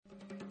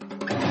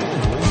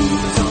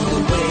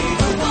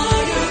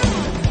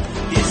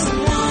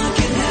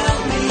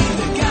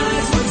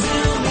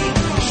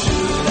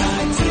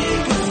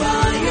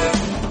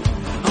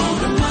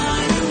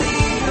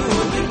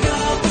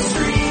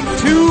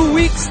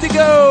to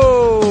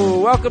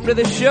go! Welcome to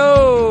the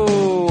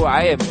show!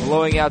 I am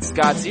blowing out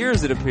Scott's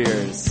ears, it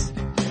appears.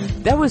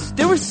 There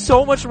was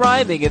so much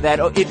rhyming in that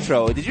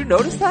intro. Did you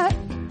notice that?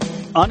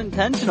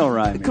 Unintentional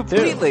rhyming.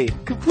 Completely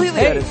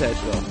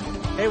unintentional.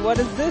 Hey, what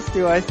is this?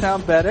 Do I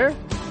sound better?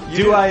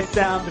 Do I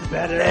sound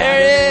better?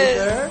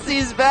 There it is!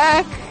 He's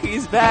back!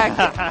 He's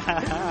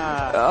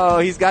back! Oh,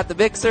 he's got the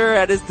mixer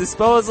at his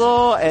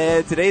disposal,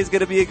 and today's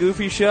gonna be a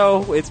goofy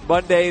show. It's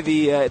Monday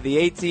the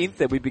 18th,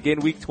 and we begin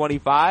week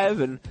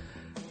 25, and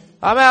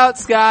I'm out,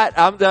 Scott.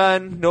 I'm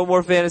done. No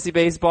more fantasy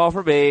baseball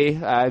for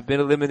me. I've been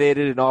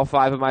eliminated in all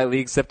 5 of my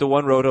leagues except the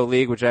one Roto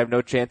League, which I have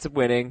no chance of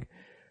winning.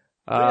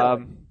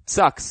 Really?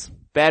 Sucks.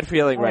 Bad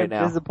feeling right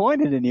now. I'm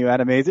disappointed in you,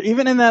 Adam Azer.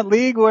 Even in that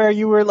league where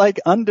you were like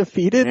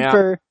undefeated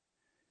for...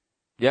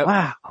 Yep.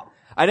 Wow.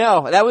 I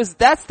know.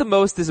 That's the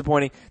most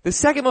disappointing. The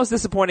second most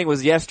disappointing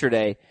was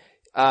yesterday.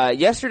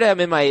 Yesterday I'm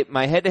in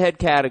my head-to-head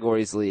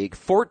categories league.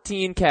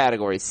 14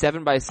 categories,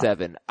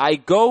 7x7. I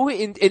go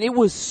in, and it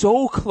was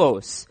so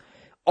close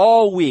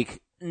all week.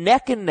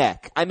 Neck and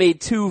neck. I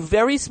made 2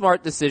 very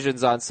smart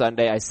decisions on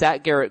Sunday. I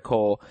sat Garrett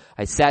Cole.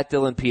 I sat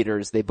Dylan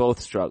Peters. They both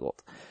struggled.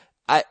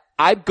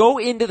 I go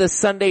into the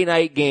Sunday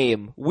night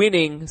game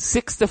winning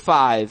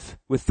 6-5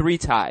 with 3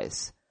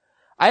 ties.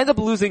 I end up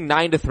losing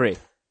 9-3.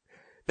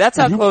 That's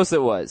how close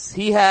it was.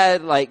 He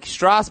had like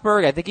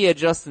Strasburg. I think he had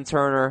Justin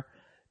Turner.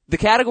 The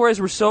categories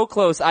were so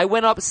close. I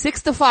went up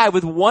 6-5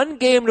 with 1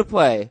 game to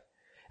play.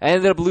 I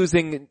ended up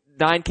losing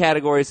 9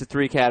 categories to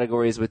 3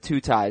 categories with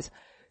 2 ties.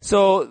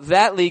 So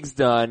that league's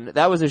done.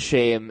 That was a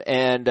shame.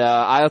 And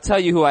I'll tell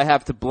you who I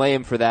have to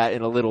blame for that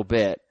in a little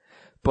bit.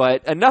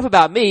 But enough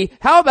about me.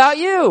 How about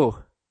you?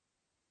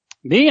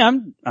 Me,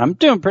 I'm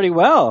doing pretty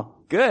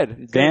well. Good.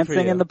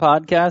 Advancing in the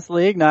podcast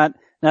league, not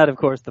of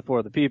course the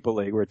For the People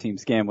league where Team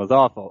Scam was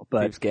awful,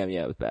 but Team Scam,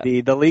 yeah, it was bad.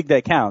 The league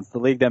that counts, the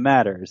league that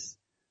matters.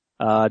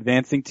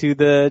 Advancing to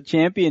the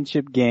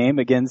championship game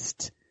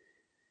against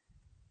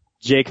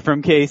Jake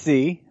from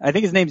KC. I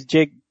think his name's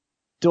Jake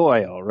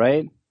Doyle,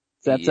 right?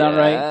 Does that sound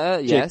right?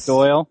 Yes. Jake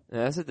Doyle?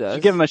 Yes, it does.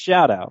 Should give him a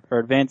shout out for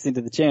advancing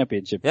to the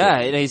championship game.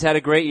 Yeah, he's had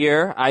a great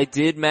year. I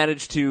did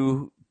manage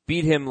to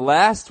beat him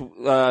last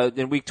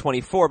in week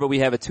 24, but we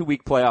have a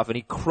 2-week playoff, and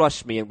he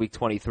crushed me in week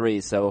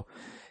 23, so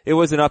it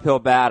was an uphill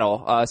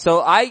battle. So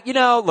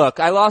look,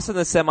 I lost in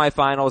the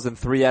semifinals in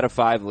 3 out of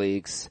 5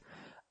 leagues.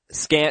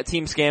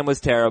 Team Scam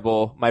was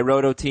terrible. My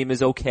Roto team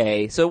is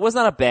okay, so it was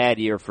not a bad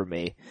year for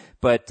me,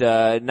 but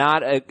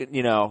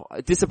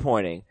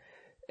disappointing.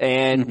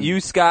 And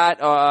you, Scott,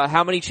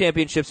 how many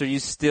championships are you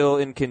still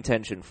in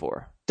contention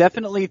for?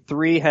 Definitely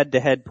 3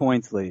 head-to-head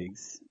points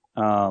leagues.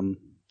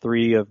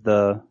 3 of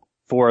the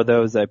 4 of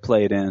those I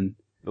played in.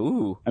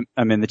 Ooh.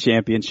 I'm in the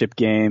championship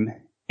game,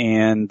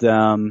 and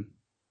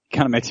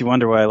kind of makes you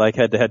wonder why I like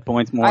head-to-head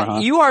points more, huh?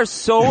 You are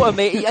so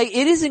amazing.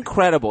 It is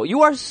incredible.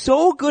 You are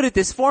so good at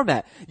this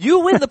format.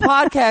 You win the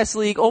podcast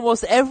league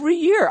almost every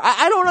year.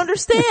 I don't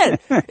understand.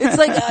 It's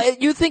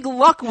like you think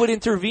luck would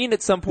intervene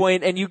at some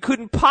point, and you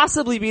couldn't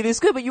possibly be this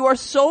good, but you are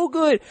so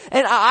good.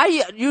 And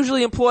I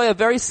usually employ a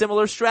very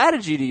similar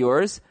strategy to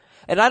yours.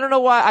 And I don't know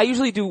why. I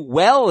usually do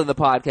well in the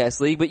podcast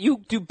league, but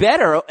you do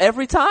better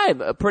every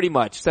time, pretty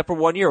much, except for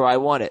 1 year where I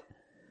won it.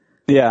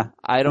 Yeah.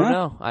 I don't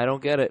know. I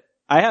don't get it.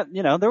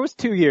 There was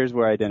 2 years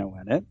where I didn't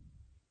win it.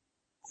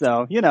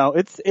 So,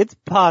 it's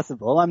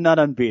possible. I'm not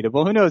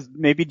unbeatable. Who knows?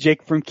 Maybe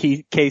Jake from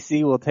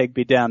KC will take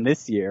me down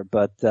this year,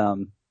 but,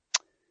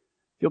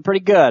 feel pretty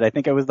good. I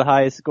think I was the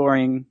highest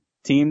scoring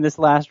team this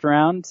last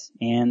round,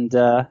 and,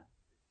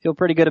 feel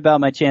pretty good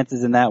about my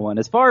chances in that one.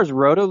 As far as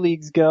Roto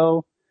leagues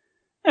go,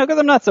 because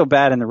I'm not so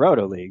bad in the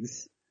Roto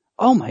leagues.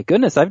 Oh my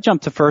goodness, I've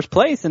jumped to first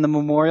place in the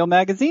Memorial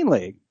Magazine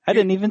League. I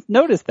didn't even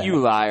notice that. You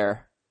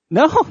liar.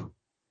 No.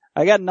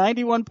 I got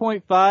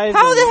 91.5.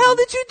 How the hell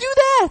did you do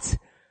that?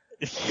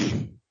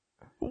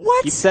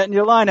 What? Keep setting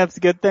your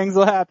lineups, good things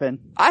will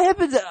happen. I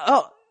happen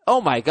to, oh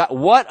my god,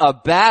 what a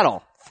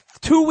battle.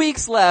 2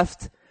 weeks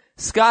left.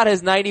 Scott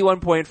has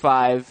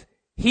 91.5.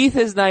 Heath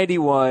has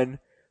 91.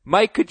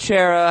 Mike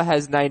Kuchera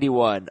has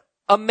 91.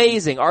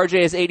 Amazing.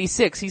 RJ has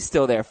 86. He's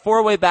still there.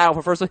 4-way battle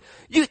for first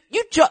place.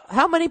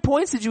 How many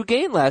points did you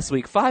gain last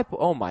week? 5.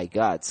 Oh my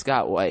god,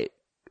 Scott White.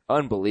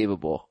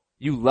 Unbelievable.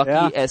 You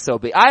lucky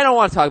SOB. I don't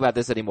want to talk about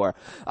this anymore.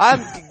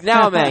 I'm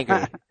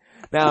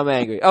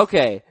angry.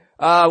 Okay.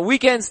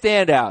 Weekend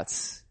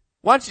standouts.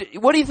 What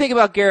do you think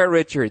about Garrett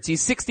Richards?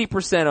 He's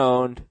 60%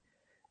 owned,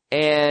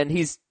 and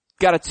he's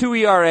got a 2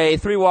 ERA,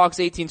 3 walks,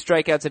 18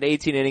 strikeouts in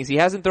 18 innings. He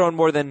hasn't thrown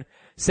more than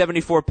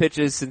 74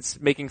 pitches since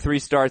making 3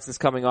 starts since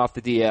coming off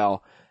the DL.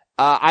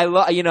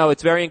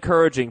 It's very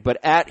encouraging, but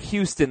at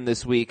Houston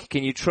this week,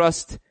 can you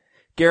trust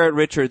Garrett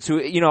Richards,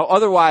 who,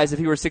 otherwise if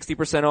he were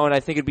 60% owned, I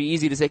think it'd be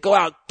easy to say, go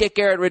out, get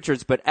Garrett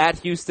Richards, but at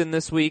Houston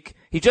this week,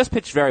 he just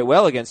pitched very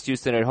well against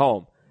Houston at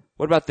home.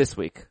 What about this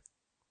week?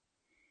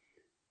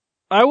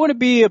 I wouldn't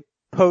be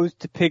opposed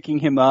to picking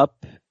him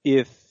up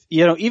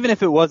even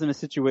if it wasn't a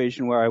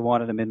situation where I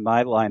wanted him in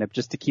my lineup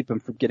just to keep him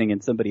from getting in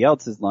somebody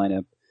else's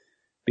lineup,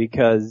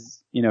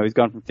 because, he's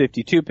gone from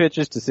 52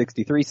 pitches to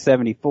 63,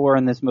 74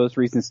 in this most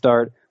recent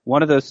start,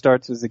 One of those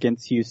starts was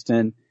against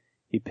Houston.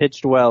 He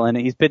pitched well, and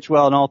he's pitched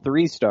well in all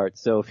 3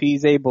 starts. So if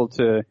he's able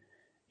to,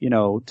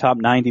 top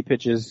 90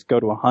 pitches, go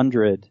to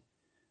 100,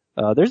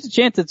 there's a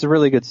chance it's a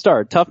really good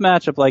start. Tough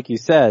matchup, like you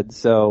said.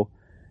 So,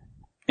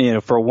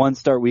 for a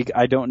 1-start week,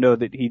 I don't know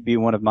that he'd be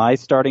one of my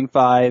starting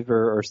 5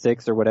 or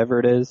 6 or whatever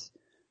it is.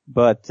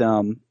 But,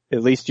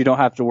 at least you don't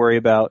have to worry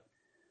about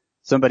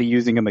somebody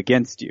using him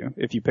against you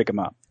if you pick him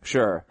up.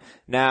 Sure.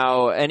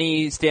 Now,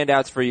 any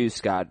standouts for you,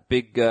 Scott?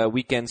 Big,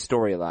 weekend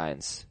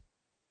storylines.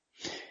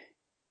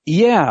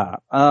 Yeah.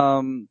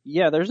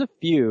 There's a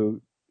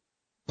few.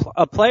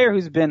 A player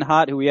who's been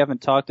hot who we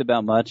haven't talked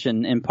about much,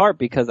 and in part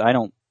because I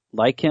don't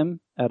like him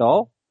at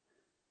all,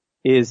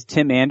 is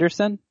Tim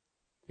Anderson.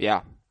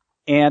 Yeah.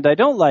 And I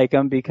don't like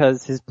him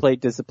because his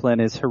plate discipline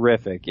is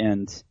horrific,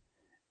 and,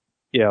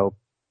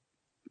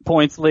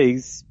 points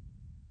leagues,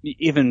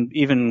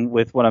 even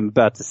with what I'm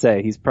about to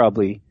say, he's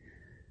probably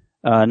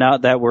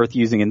not that worth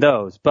using in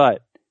those.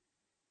 But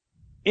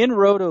in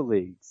Roto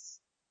leagues,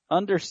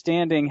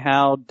 understanding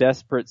how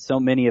desperate so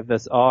many of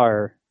us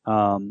are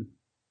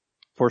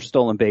for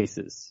stolen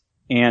bases.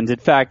 And in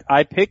fact,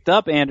 I picked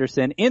up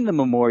Anderson in the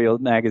Memorial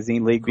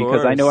Magazine League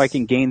because I know I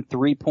can gain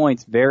 3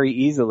 points very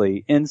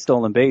easily in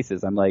stolen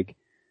bases. I'm like,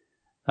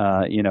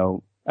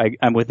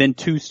 I'm within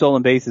 2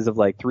 stolen bases of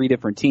like 3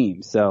 different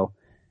teams. So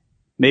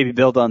maybe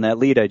build on that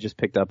lead I just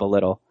picked up a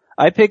little.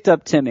 I picked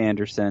up Tim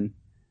Anderson,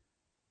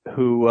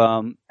 who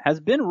has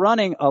been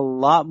running a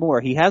lot more.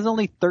 He has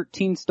only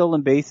 13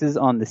 stolen bases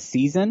on the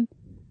season,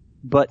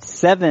 but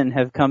 7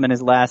 have come in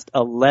his last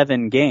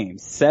 11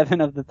 games.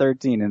 7 of the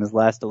 13 in his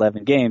last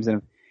 11 games,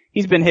 and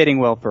he's been hitting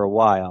well for a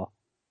while.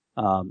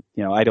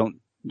 I don't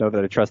know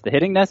that I trust the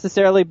hitting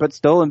necessarily, but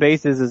stolen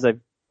bases, as I've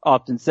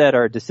often said,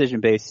 are a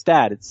decision-based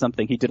stat. It's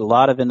something he did a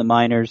lot of in the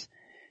minors,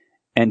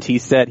 and he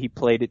said he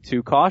played it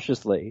too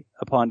cautiously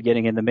upon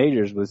getting in the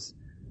majors,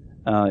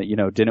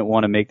 didn't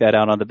want to make that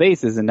out on the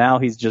bases, and now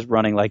he's just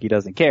running like he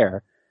doesn't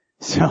care.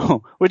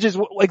 So, which is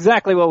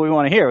exactly what we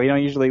want to hear. We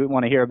don't usually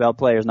want to hear about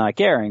players not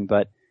caring,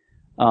 but,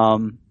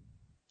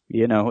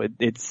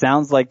 it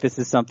sounds like this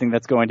is something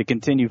that's going to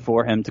continue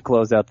for him to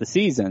close out the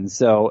season.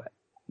 So,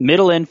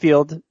 middle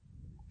infield,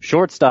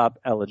 shortstop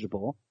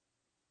eligible,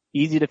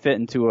 easy to fit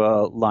into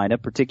a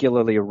lineup,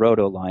 particularly a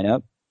Roto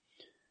lineup.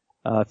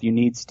 If you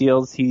need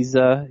steals, he's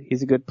a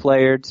good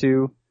player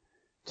to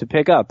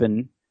pick up.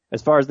 And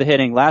as far as the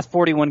hitting, last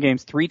 41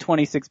 games,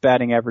 326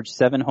 batting average,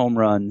 7 home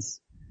runs,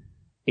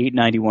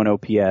 891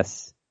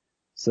 OPS.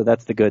 So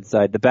that's the good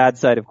side. The bad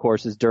side, of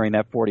course, is during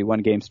that 41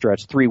 game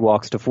stretch, 3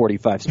 walks to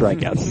 45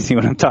 strikeouts. You see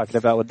what I'm talking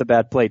about with the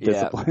bad plate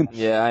discipline?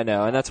 Yeah, I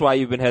know. And that's why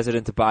you've been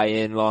hesitant to buy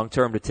in long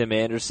term to Tim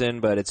Anderson,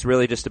 but it's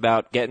really just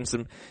about getting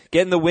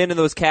the win in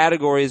those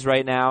categories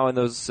right now, in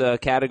those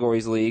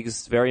categories leagues.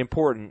 It's very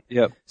important.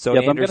 Yep. So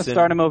I'm going to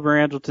start him over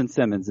Andrelton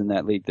Simmons in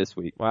that league this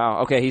week.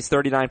 Wow. Okay, he's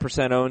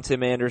 39% owned,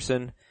 Tim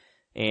Anderson.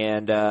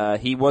 And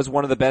he was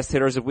one of the best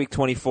hitters of week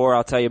 24.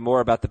 I'll tell you more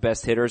about the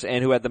best hitters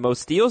and who had the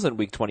most steals in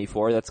week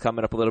 24. That's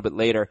coming up a little bit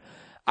later.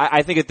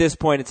 I think at this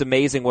point it's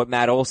amazing what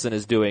Matt Olson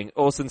is doing.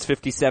 Olson's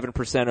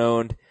 57%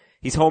 owned.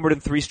 He's homered in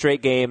 3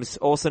 straight games.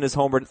 Olson has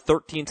homered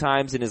 13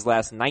 times in his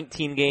last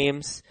 19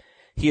 games.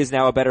 He is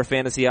now a better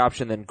fantasy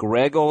option than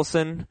Greg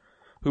Olson,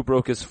 who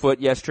broke his foot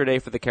yesterday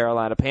for the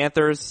Carolina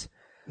Panthers.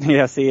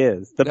 Yes, he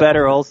is. The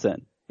better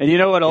Olson. And you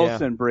know what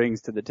Olson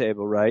brings to the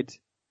table, right?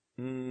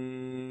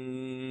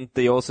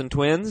 The Olsen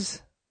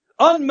twins?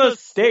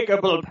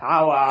 Unmistakable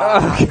power!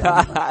 Oh,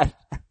 God.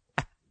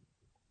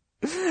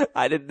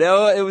 I didn't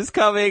know it was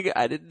coming.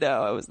 I didn't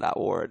know. I was not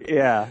warned.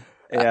 Yeah,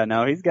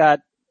 no, he's got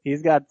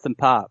some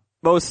pop.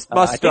 Must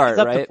I think start, he's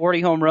up right? to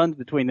 40 home runs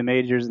between the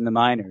majors and the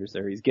minors,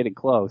 or he's getting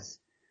close.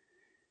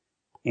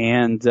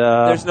 And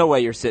there's no way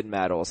you're sitting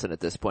Matt Olson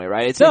at this point,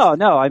 right?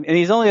 No. And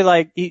he's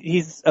only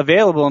he's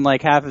available in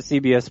like half of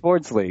CBS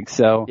Sports League,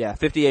 so. Yeah,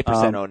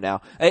 58% owned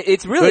now.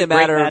 It's really a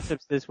matter of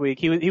matchups this week.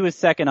 He was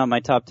second on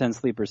my top 10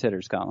 sleepers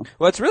hitters column.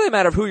 Well, it's really a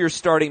matter of who you're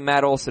starting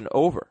Matt Olson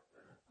over.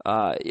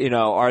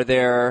 Are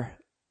there,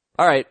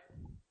 alright,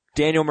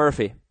 Daniel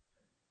Murphy.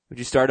 Would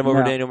you start him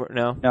over Daniel Murphy?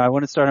 No, I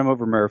wouldn't start him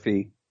over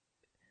Murphy.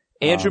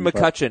 Andrew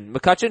McCutchen.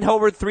 McCutchen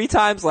homered 3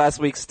 times last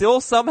week,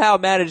 still somehow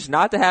managed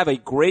not to have a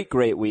great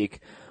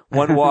week.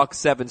 1 walk,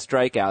 7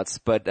 strikeouts,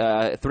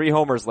 but 3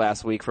 homers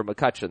last week for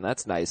McCutchen.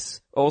 That's nice.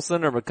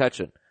 Olson or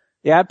McCutchen?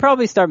 Yeah, I'd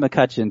probably start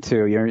McCutchen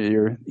too.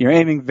 You're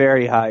aiming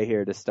very high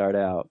here to start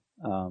out.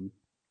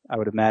 I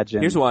would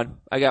imagine. Here's one.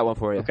 I got one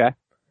for you. Okay.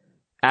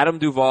 Adam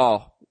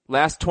Duvall.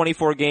 Last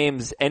 24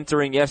 games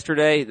entering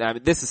yesterday. I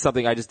mean, this is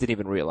something I just didn't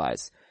even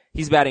realize.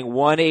 He's batting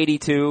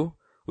 182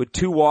 with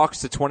 2 walks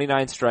to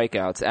 29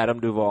 strikeouts. Adam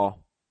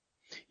Duvall.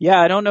 Yeah,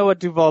 I don't know what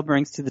Duvall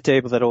brings to the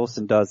table that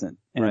Olson doesn't.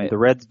 And the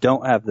Reds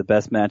don't have the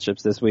best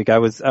matchups this week. I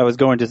was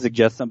going to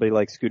suggest somebody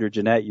like Scooter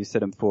Gennett you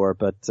sit him for,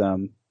 but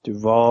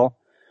Duvall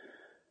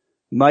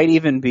might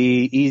even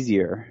be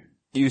easier.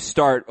 You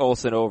start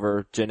Olson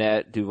over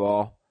Gennett,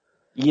 Duvall.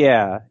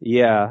 Yeah.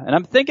 And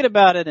I'm thinking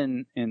about it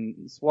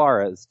in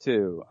Suarez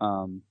too.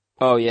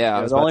 Oh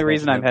yeah. The only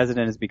reason I'm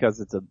hesitant is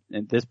because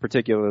in this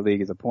particular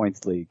league is a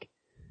points league.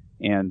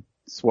 and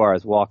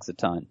Suarez walks a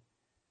ton.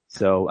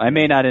 So I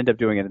may not end up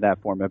doing it in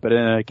that format, but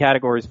in a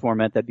categories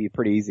format, that'd be a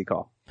pretty easy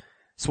call.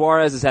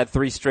 Suarez has had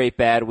 3 straight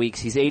bad weeks.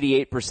 He's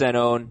 88%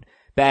 owned,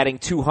 batting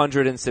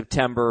 200 in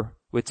September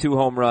with 2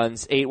 home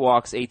runs, 8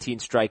 walks, 18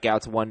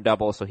 strikeouts, 1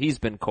 double. So he's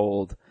been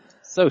cold.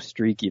 So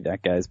streaky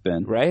that guy's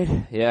been. Right?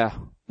 Yeah.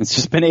 It's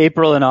just been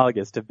April and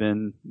August have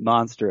been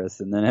monstrous,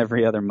 and then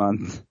every other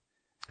month.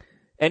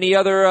 Any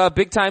other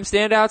big time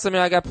standouts? I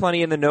mean, I got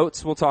plenty in the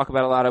notes. We'll talk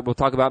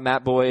about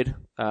Matt Boyd.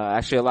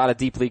 Actually, a lot of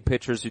deep league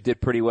pitchers who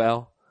did pretty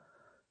well.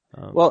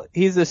 Well,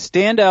 he's a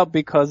standout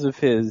because of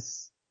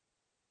his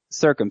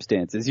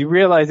circumstances. You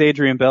realize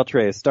Adrian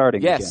Beltre is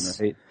starting again,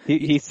 right?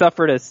 He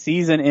suffered a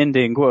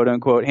season-ending,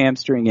 quote-unquote,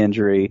 hamstring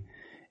injury,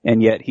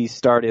 and yet he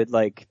started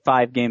like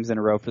 5 games in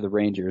a row for the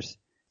Rangers.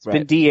 He's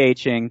been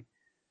DHing.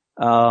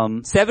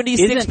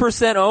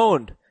 76%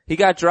 owned. He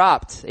got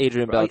dropped,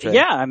 Adrian Beltre.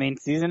 Yeah, I mean,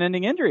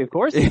 season-ending injury, of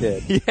course he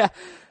did. Yeah.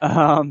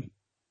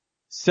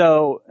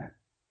 So,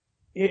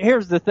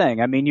 here's the thing.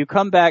 I mean, you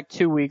come back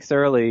 2 weeks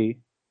early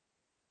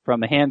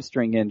from a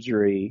hamstring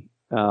injury.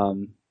 I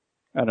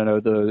don't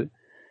know,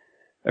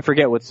 I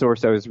forget what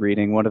source I was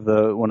reading. One of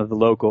the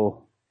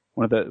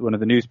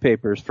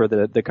newspapers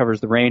that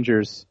covers the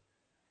Rangers,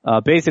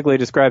 basically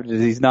described it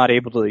as he's not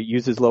able to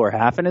use his lower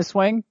half in his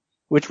swing,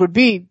 which would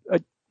be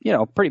a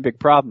pretty big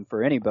problem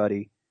for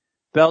anybody.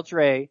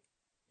 Beltre,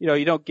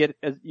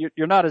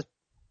 you're not as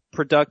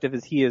productive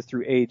as he is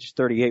through age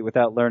 38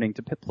 without learning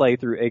to play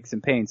through aches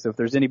and pains. So if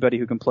there's anybody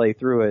who can play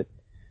through it,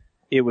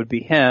 it would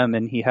be him.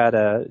 And he had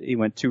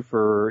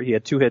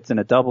 2 hits and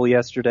a double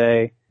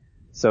yesterday.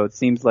 So it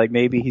seems like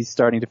maybe he's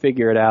starting to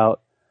figure it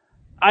out.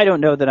 I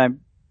don't know that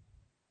I'm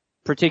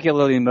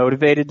particularly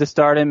motivated to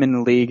start him in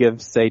a league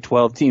of, say,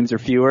 12 teams or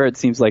fewer. It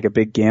seems like a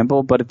big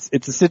gamble, but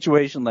it's a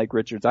situation like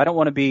Richards. I don't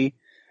want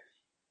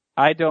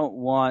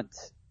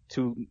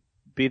to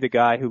be the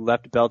guy who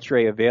left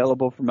Beltre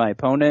available for my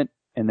opponent,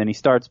 and then he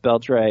starts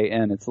Beltre,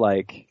 and it's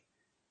like,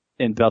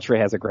 and Beltre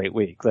has a great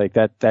week. Like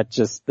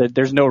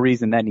there's no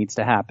reason that needs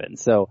to happen.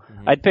 So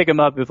I'd pick him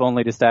up if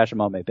only to stash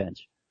him on my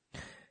bench.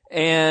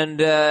 And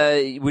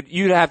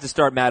you'd have to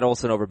start Matt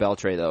Olson over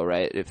Beltre though,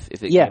 right? If it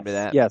came to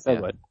that. Yes, I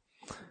would.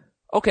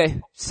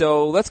 Okay,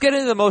 so let's get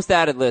into the most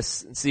added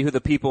lists and see who the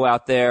people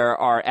out there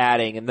are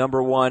adding. And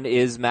number 1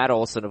 is Matt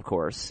Olson, of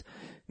course.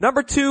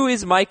 Number 2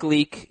 is Mike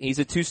Leake. He's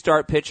a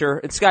 2-start pitcher.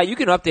 And Scott, you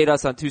can update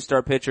us on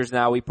 2-start pitchers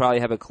now. We probably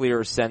have a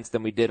clearer sense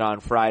than we did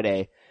on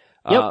Friday.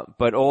 Yep.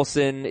 But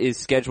Olson is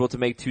scheduled to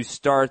make 2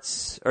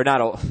 starts, or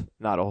not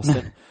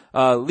Olson.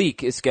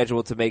 Leake is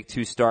scheduled to make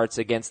 2 starts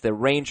against the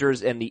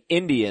Rangers and the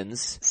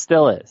Indians.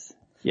 Still is.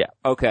 Yeah.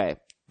 Okay.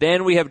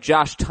 Then we have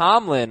Josh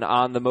Tomlin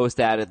on the most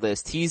added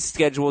list. He's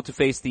scheduled to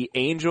face the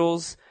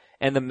Angels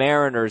and the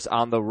Mariners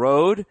on the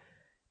road.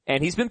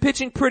 And he's been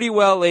pitching pretty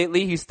well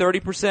lately. He's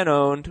 30%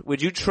 owned.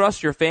 Would you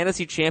trust your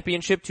fantasy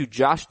championship to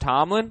Josh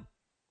Tomlin?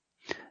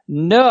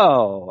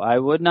 No, I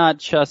would not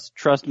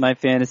trust my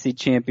fantasy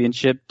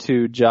championship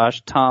to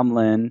Josh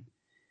Tomlin.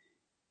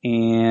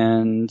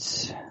 And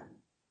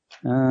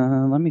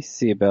let me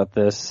see about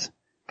this,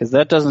 because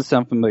that doesn't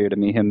sound familiar to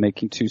me, him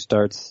making 2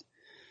 starts.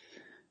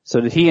 So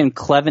did he and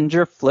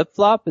Clevenger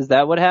flip-flop? Is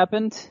that what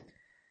happened?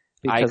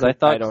 Because I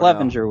thought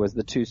Clevenger was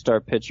the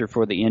 2-start pitcher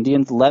for the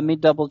Indians. Let me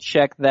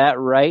double-check that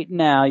right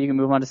now. You can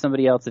move on to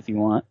somebody else if you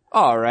want.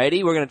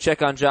 Alrighty, we're going to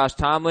check on Josh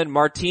Tomlin.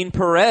 Martin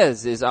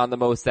Perez is on the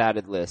most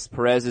added list.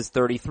 Perez is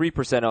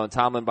 33% owned.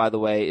 Tomlin, by the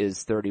way,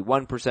 is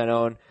 31%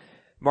 owned.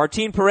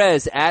 Martin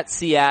Perez at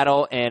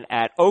Seattle and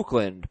at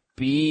Oakland.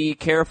 Be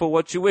careful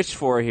what you wish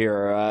for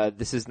here.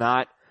 This is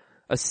not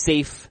a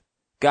safe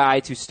guy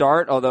to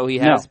start, although he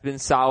has been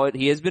solid.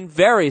 He has been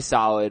very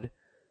solid.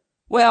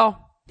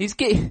 Well, he's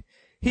given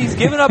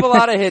up a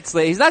lot of hits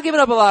lately. He's not giving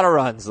up a lot of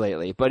runs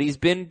lately, but he's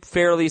been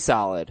fairly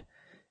solid.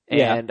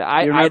 And you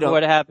remember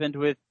what happened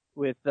with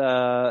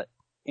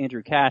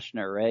Andrew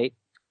Cashner, right?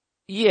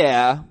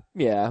 Yeah.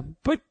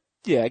 But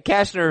yeah,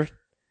 Cashner,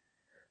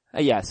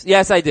 yes,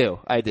 I do.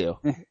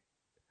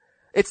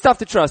 It's tough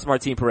to trust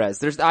Martin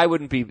Perez. I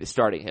wouldn't be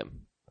starting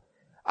him.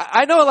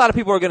 I know a lot of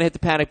people are going to hit the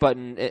panic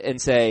button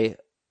and say,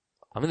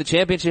 I'm in the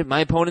championship. My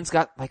opponent's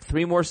got like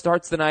 3 more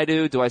starts than I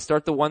do. Do I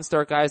start the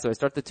 1-start guys? Do I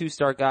start the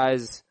 2-start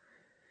guys?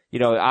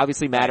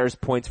 Obviously matters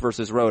points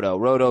versus Roto.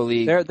 Roto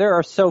League. There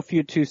are so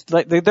few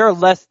there are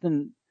less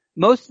than,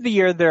 most of the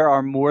year there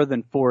are more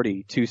than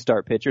 40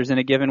 2-start pitchers in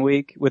a given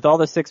week. With all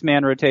the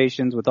 6-man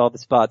rotations, with all the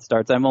spot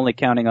starts, I'm only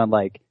counting on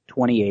like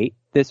 28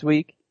 this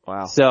week.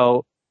 Wow.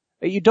 So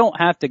you don't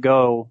have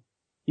to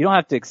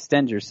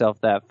extend yourself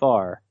that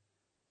far,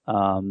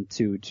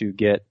 to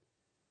get,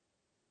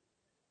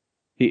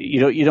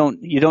 you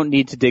don't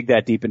need to dig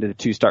that deep into the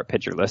 2-start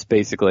pitcher list,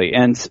 basically.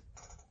 And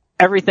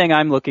everything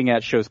I'm looking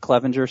at shows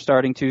Clevenger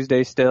starting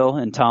Tuesday still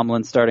and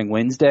Tomlin starting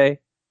Wednesday.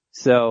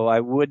 So I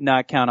would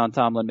not count on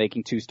Tomlin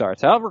making 2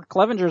 starts. However,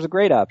 Clevenger's a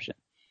great option.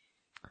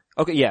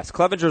 Okay, yes,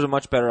 Clevenger's a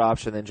much better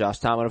option than Josh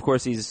Tomlin. Of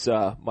course, he's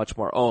much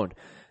more owned.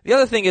 The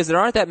other thing is there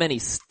aren't that many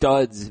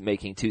studs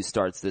making 2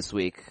 starts this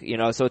week,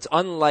 so it's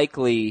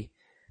unlikely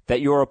that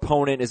your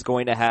opponent is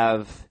going to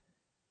have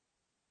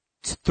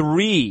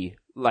 3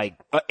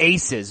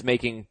 aces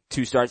making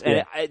 2 starts,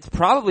 and it's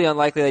probably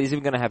unlikely that he's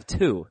even going to have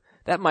 2.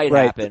 That might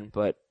happen,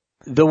 but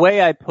the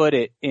way I put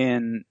it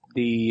in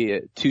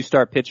the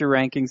 2-star pitcher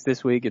rankings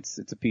this week, it's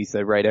a piece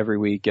I write every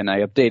week, and I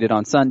update it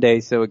on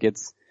Sunday, so it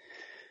gets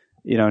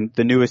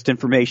the newest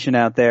information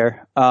out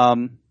there.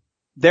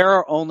 There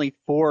are only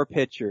 4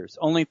 pitchers,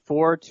 only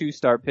 4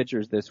 2-star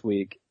pitchers this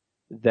week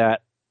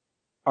that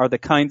are the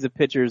kinds of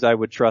pitchers I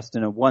would trust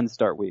in a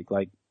 1-start week.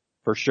 Like,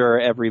 for sure,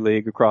 every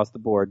league across the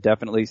board,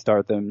 definitely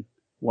start them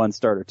 1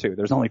 start or 2.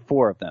 There's only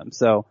 4 of them.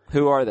 So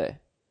who are they?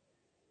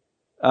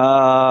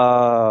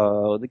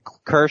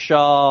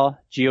 Kershaw,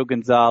 Gio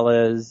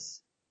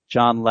Gonzalez,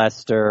 John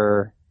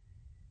Lester,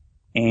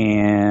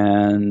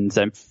 and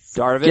I'm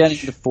Darvish?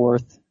 Getting the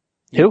 4th.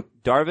 Who?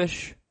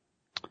 Darvish?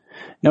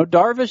 No,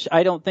 Darvish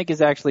I don't think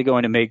is actually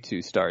going to make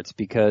 2 starts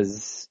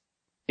because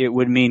it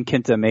would mean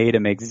Kenta Maeda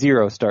makes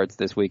 0 starts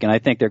this week, and I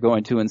think they're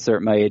going to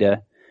insert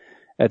Maeda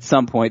at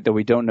some point, though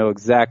we don't know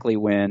exactly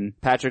when.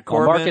 Patrick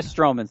Corbin? Marcus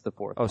Stroman's the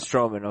 4th. Oh,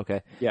 Stroman,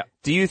 okay. Yeah.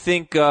 Do you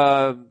think,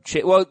 do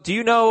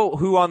you know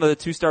who on the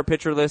 2-star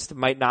pitcher list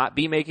might not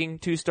be making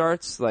 2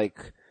 starts?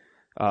 Like,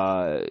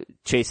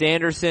 Chase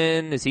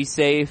Anderson, is he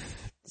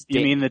safe?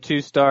 You mean the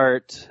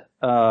 2-start,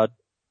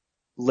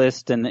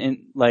 list and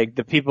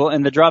the people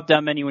in the drop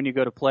down menu when you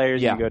go to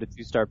players, you go to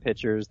 2-star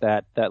pitchers,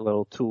 that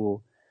little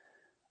tool.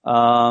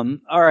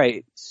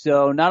 Alright,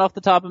 so not off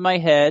the top of my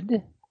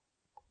head,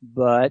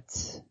 but,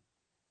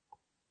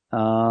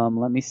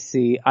 let me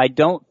see. I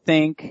don't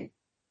think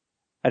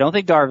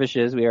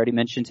Darvish is. We already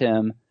mentioned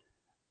him.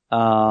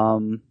 I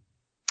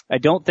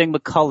don't think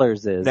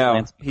McCullers is.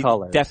 No, he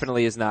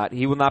definitely is not.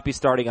 He will not be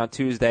starting on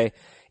Tuesday.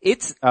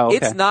 It's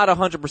not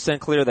 100%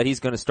 clear that he's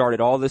going to start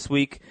at all this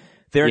week.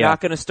 They're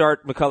not going to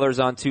start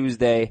McCullers on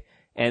Tuesday,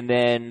 and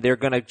then they're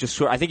going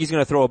to I think he's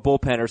going to throw a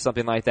bullpen or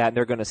something like that, and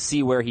they're going to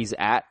see where he's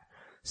at.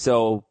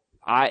 So,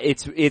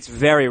 it's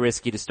very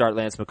risky to start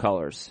Lance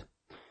McCullers.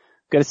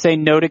 Gonna say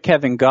no to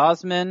Kevin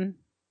Gausman,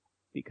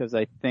 because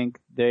I think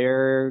he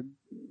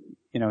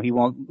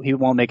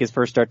won't make his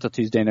first start till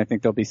Tuesday, and I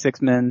think there'll be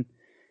 6 men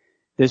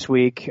this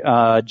week.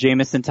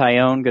 Jameson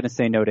Taillon, gonna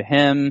say no to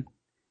him,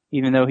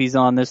 even though he's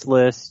on this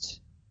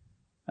list.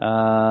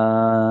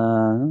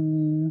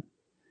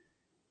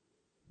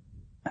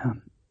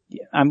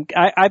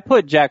 I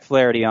put Jack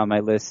Flaherty on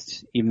my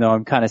list, even though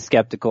I'm kind of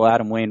skeptical.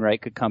 Adam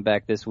Wainwright could come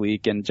back this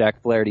week, and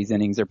Jack Flaherty's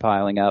innings are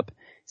piling up.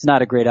 It's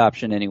not a great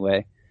option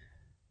anyway.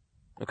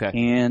 Okay.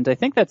 And I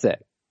think that's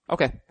it.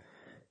 Okay.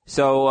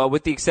 So,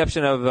 with the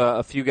exception of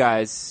a few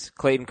guys,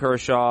 Clayton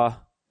Kershaw,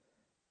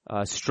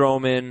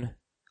 Stroman,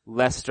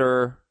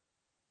 Lester,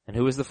 and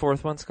who was the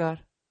 4th one, Scott?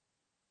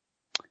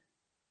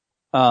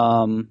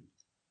 Was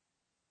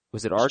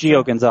it Archer?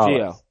 Gio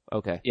Gonzalez. Gio.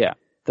 Okay. Yeah.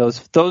 Those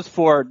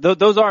 4,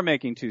 those are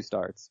making 2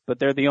 starts, but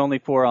they're the only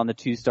 4 on the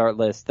 2-start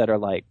list that are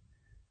like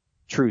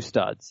true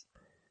studs.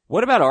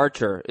 What about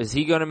Archer? Is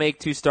he going to make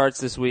 2 starts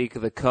this week?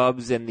 The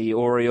Cubs and the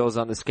Orioles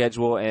on the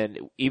schedule, and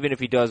even if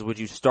he does, would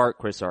you start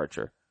Chris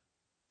Archer?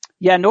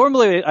 Yeah,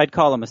 normally I'd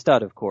call him a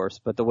stud, of course,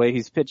 but the way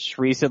he's pitched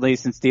recently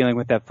since dealing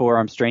with that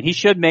forearm strain, he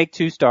should make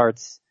 2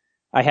 starts.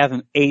 I have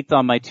him 8th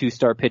on my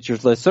 2-star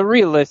pitchers list, so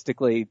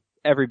realistically,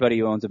 everybody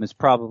who owns him is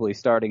probably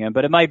starting him,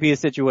 but it might be a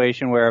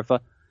situation where if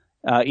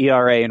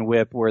ERA and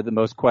WHIP were the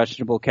most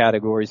questionable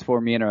categories for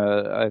me in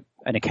a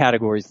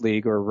categories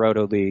league or a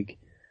roto league,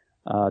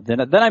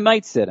 then I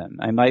might sit him.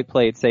 I might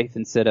play it safe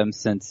and sit him,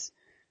 since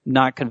I'm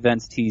not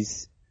convinced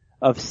he's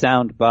of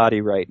sound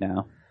body right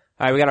now.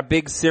 Alright, we got a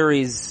big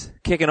series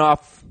kicking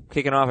off,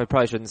 I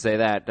probably shouldn't say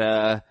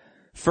that.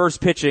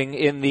 First pitching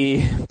in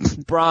the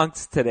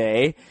Bronx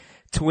today.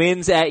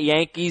 Twins at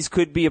Yankees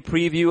could be a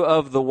preview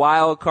of the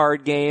wild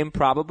card game,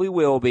 probably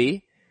will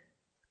be.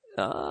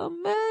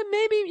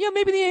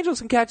 Maybe the Angels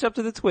can catch up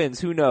to the Twins,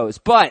 who knows.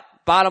 But,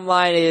 bottom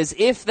line is,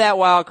 if that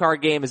wild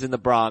card game is in the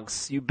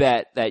Bronx, you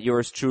bet that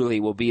yours truly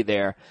will be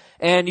there.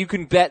 And you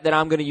can bet that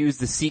I'm gonna use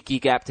the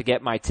SeatGeek app to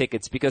get my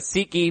tickets, because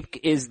SeatGeek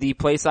is the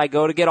place I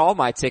go to get all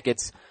my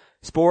tickets.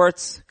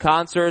 Sports,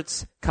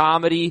 concerts,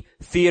 comedy,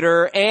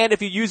 theater, and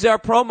if you use our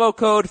promo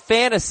code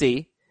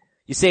FANTASY,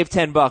 you save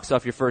 $10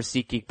 off your first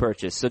SeatGeek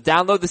purchase. So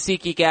download the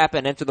SeatGeek app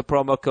and enter the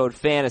promo code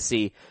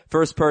FANTASY.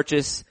 First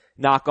purchase,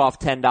 knock off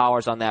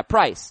 $10 on that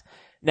price.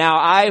 Now,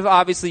 I've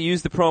obviously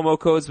used the promo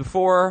codes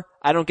before.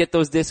 I don't get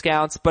those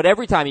discounts, but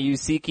every time you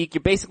use SeatGeek,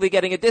 you're basically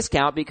getting a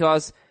discount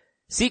because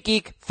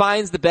SeatGeek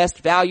finds the best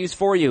values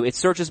for you. It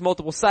searches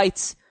multiple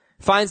sites,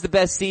 finds the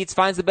best seats,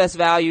 finds the best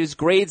values,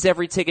 grades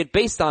every ticket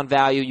based on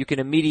value. You can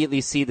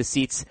immediately see the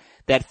seats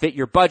that fit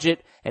your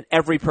budget, and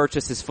every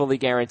purchase is fully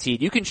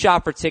guaranteed. You can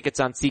shop for tickets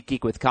on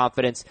SeatGeek with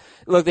confidence.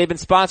 Look, they've been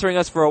sponsoring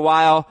us for a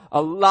while.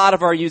 A lot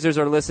of our users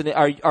are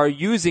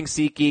using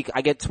SeatGeek.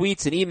 I get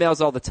tweets and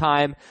emails all the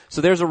time, so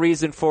there's a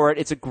reason for it.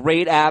 It's a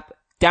great app.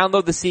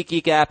 Download the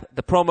SeatGeek app.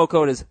 The promo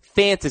code is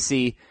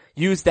FANTASY.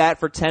 Use that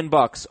for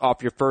 $10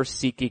 off your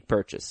first SeatGeek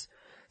purchase.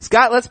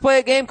 Scott, let's play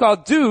a game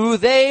called Do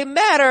They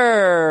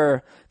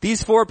Matter?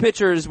 These 4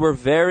 pitchers were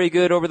very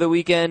good over the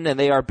weekend, and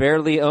they are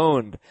barely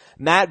owned.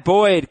 Matt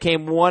Boyd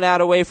came 1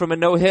 out away from a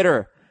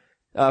no-hitter.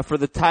 For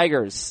the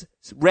Tigers,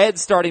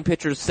 Reds starting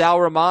pitcher Sal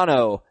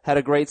Romano had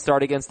a great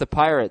start against the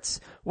Pirates.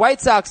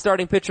 White Sox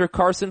starting pitcher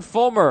Carson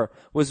Fulmer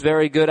was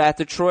very good at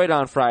Detroit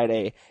on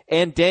Friday.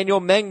 And Daniel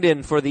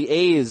Mengden for the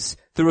A's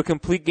threw a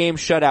complete game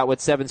shutout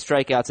with 7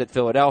 strikeouts at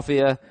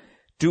Philadelphia.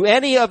 Do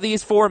any of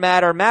these 4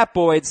 matter? Matt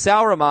Boyd,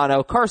 Sal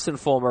Romano, Carson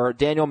Fulmer,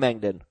 Daniel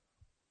Mengden.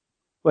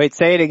 Wait,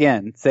 say it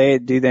again. Say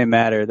it, do they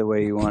matter the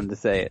way you wanted to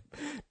say it?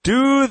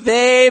 Do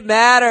they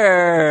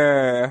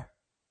matter?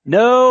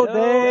 No,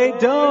 they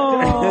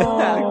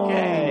don't.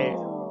 Okay.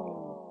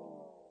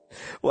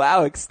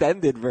 Wow,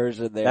 extended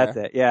version there. That's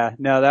it. Yeah.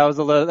 No, that was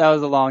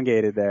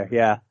elongated there.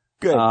 Yeah.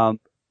 Good.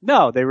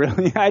 No, they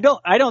really, I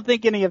don't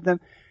think any of them.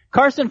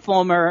 Carson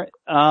Fulmer,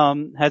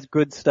 has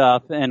good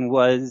stuff and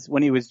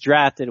when he was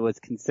drafted, was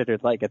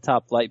considered like a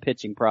top flight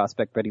pitching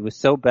prospect, but he was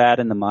so bad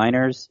in the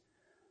minors,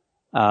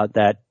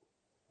 that,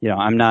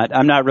 I'm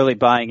not really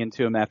buying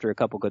into him after a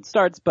couple good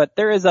starts, but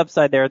there is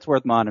upside there. It's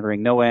worth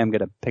monitoring. No way I'm going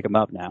to pick him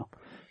up now.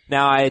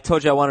 Now, I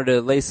told you I wanted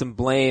to lay some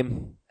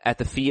blame at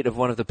the feet of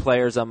one of the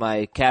players on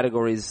my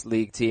categories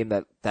league team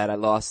that I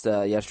lost,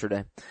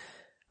 yesterday.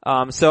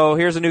 So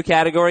here's a new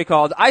category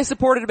called I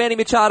supported Manny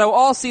Machado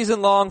all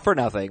season long for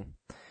nothing.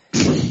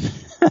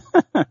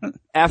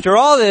 After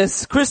all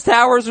this, Chris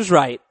Towers was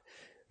right.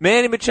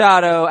 Manny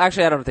Machado,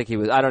 actually I don't think he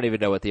was, I don't even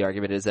know what the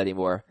argument is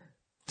anymore.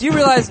 Do you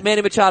realize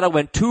Manny Machado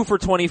went 2 for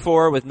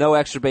 24 with no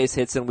extra base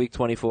hits in week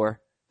 24?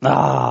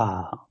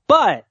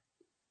 But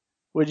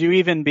would you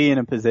even be in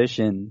a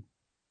position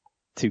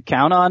to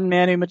count on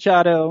Manny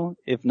Machado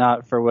if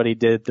not for what he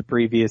did the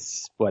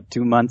previous,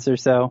 2 months or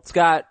so?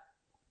 Scott,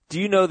 do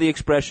you know the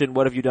expression,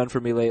 what have you done for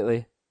me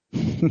lately?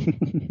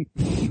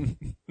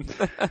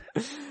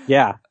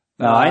 Yeah.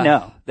 No, I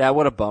know. Yeah,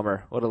 what a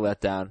bummer. What a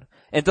letdown.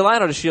 And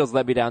Delino DeShields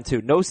let me down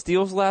too. No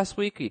steals last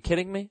week? Are you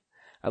kidding me?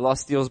 I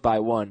lost steals by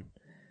 1.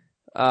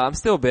 I'm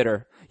still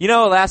bitter.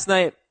 Last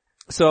night,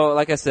 so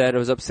like I said, it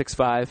was up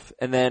 6-5,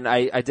 and then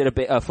I did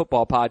a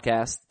football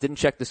podcast, didn't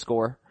check the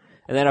score,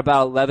 and then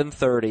about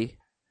 11:30,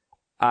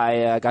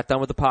 I got done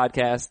with the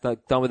podcast,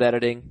 done with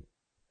editing,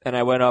 and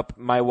I went up.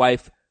 My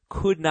wife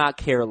could not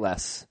care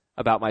less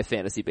about my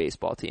fantasy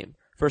baseball team.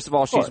 First of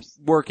all, she's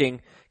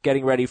working,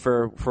 getting ready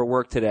for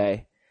work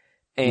today,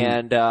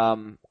 and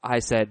I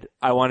said,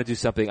 I want to do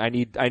something. I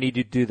need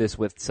to do this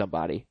with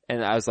somebody,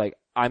 and I was like,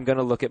 I'm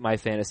gonna look at my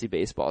fantasy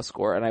baseball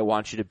score, and I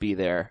want you to be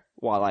there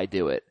while I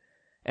do it.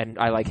 And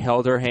I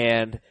held her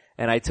hand,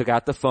 and I took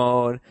out the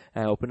phone,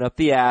 and I opened up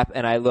the app,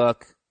 and I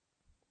look,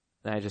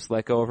 and I just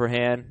let go of her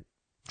hand,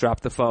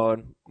 dropped the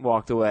phone,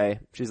 walked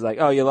away. She's like,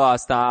 oh, you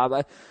lost,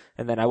 Tom.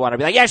 And then I want to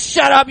be like, yeah,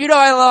 shut up,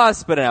 I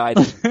lost. But no, I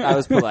didn't. I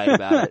was polite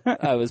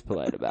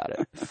about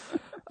it.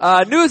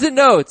 News and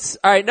notes.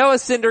 Alright, Noah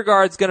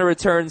Syndergaard's gonna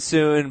return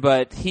soon,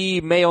 but he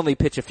may only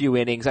pitch a few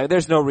innings.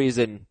 There's no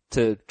reason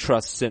to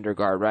trust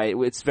Syndergaard, right?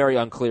 It's very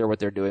unclear what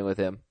they're doing with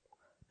him.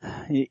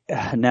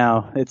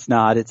 No, it's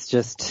not. It's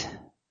just,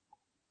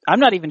 I'm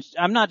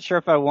not sure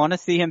if I want to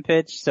see him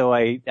pitch, so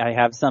I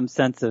have some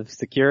sense of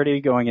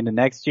security going into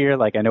next year,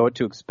 like I know what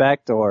to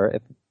expect, or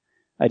if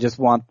I just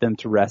want them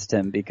to rest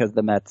him because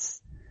the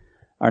Mets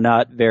are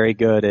not very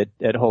good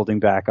at holding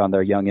back on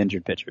their young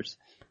injured pitchers.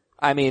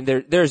 I mean,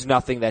 there's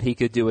nothing that he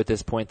could do at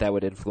this point that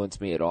would influence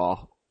me at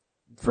all.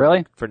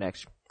 Really? For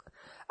next year.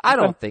 I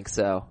don't think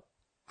so.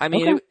 I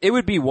mean, it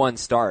would be one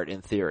start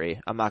in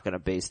theory. I'm not going to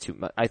base too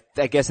much.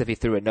 I guess if he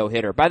threw a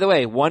no-hitter. By the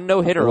way, 1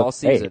 no-hitter all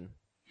season.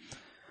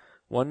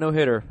 1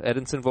 no-hitter.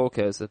 Edinson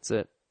Volquez, that's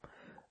it.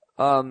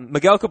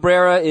 Miguel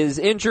Cabrera is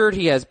injured.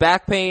 He has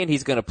back pain.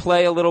 He's going to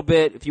play a little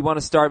bit. If you want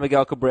to start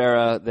Miguel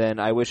Cabrera, then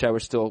I wish I were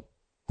still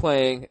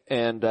playing,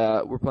 and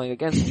we're playing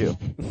against you.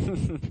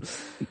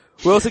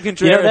 Wilson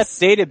Contreras. That's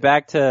dated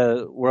back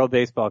to World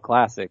Baseball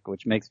Classic,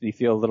 which makes me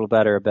feel a little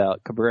better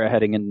about Cabrera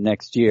heading into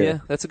next year. Yeah,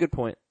 that's a good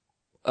point.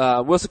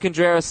 Wilson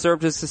Contreras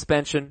served his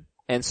suspension,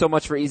 and so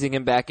much for easing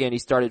him back in. He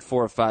started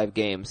 4 or 5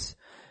 games.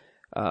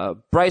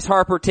 Bryce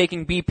Harper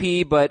taking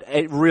BP, but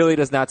it really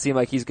does not seem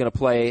like he's going to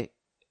play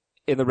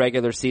in the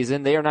regular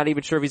season. They are not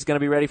even sure if he's going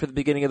to be ready for the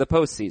beginning of the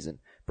postseason.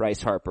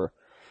 Bryce Harper.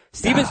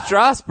 Steven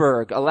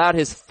Strasburg allowed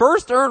his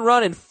first earned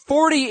run in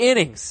 40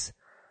 innings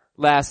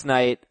last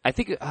night. I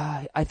think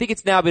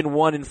it's now been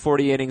 1 in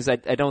 40 innings. I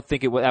don't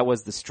think that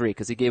was the streak,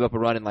 because he gave up a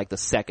run in the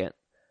second.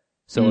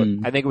 So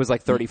I think it was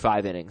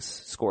 35 innings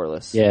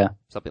scoreless. Yeah.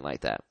 Something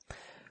like that.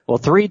 Well,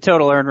 3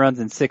 total earned runs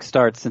in 6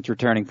 starts since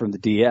returning from the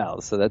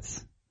DL. So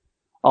that's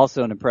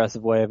also an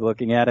impressive way of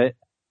looking at it.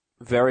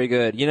 Very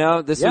good.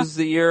 This was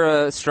the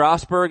year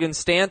Strasburg and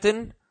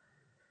Stanton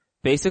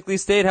basically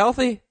stayed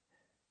healthy.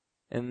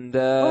 And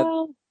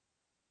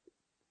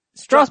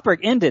Strasburg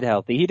ended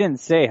healthy. He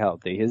didn't stay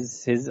healthy.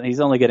 He's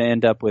only going to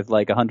end up with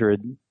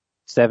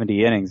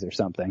 170 innings or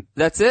something.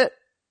 That's it.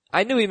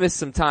 I knew he missed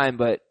some time,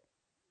 but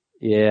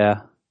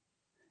yeah.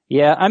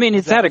 I mean,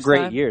 he's had a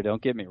great year.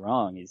 Don't get me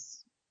wrong.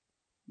 He's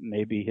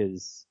maybe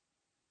his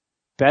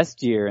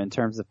best year in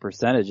terms of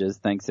percentages,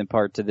 thanks in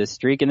part to this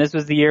streak. And this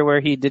was the year where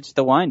he ditched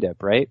the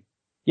windup, right?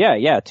 Yeah.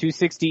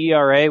 2.60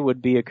 ERA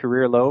would be a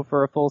career low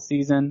for a full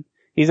season.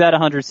 He's at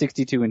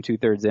 162 and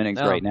 2/3 innings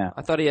Oh, right now.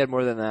 I thought he had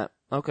more than that.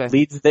 Okay.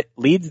 Leads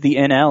the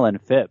NL in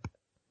FIP.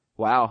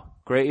 Wow.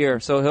 Great year.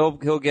 So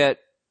he'll get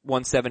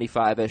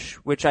 175-ish,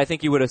 which I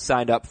think you would have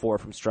signed up for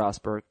from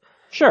Strasburg.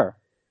 Sure.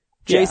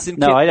 Jason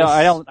No,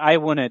 Kipnis.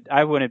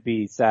 I wouldn't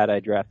be sad I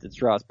drafted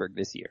Strasburg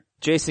this year.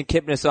 Jason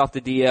Kipnis off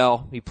the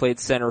DL. He played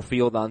center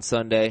field on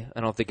Sunday.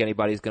 I don't think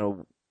anybody's going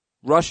to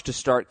rush to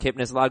start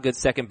Kipnis. A lot of good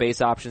second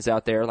base options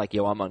out there, like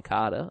Yoan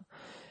Moncada.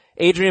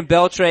 Adrian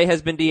Beltre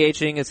has been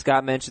DHing, as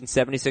Scott mentioned,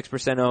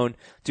 76% owned.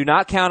 Do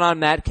not count on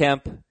Matt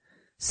Kemp.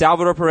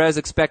 Salvador Perez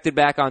expected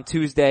back on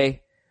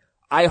Tuesday.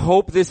 I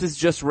hope this is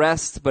just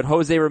rest, but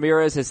Jose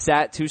Ramirez has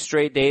sat 2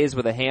 straight days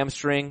with a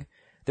hamstring.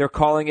 They're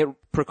calling it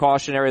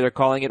precautionary. They're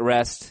calling it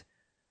rest.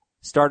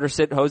 Starter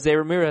sit Jose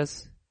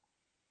Ramirez.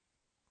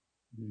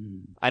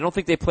 I don't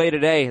think they play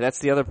today. That's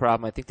the other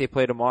problem. I think they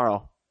play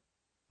tomorrow.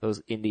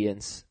 Those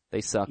Indians.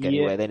 They suck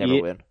anyway. They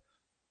never win.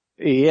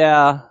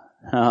 Yeah.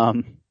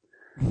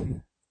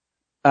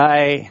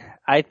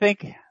 I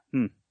think,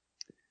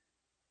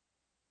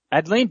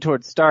 I'd lean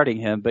towards starting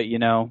him, but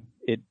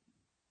it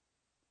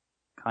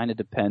kind of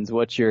depends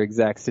what your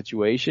exact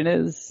situation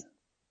is.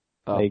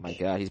 Oh my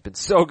God, he's been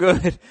so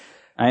good.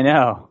 I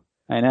know.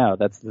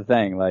 That's the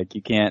thing. Like,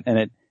 you can't,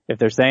 and if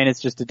they're saying it's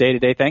just a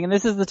day-to-day thing, and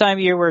this is the time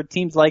of year where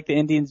teams like the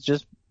Indians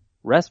just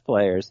rest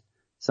players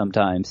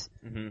sometimes.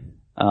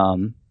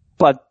 Mm-hmm.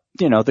 But,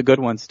 the good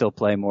ones still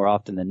play more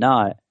often than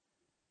not.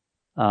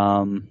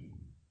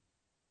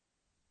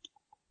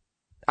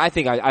 I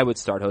think I would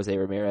start Jose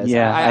Ramirez.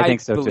 Yeah, I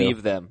think so too. I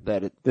believe them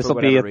that this will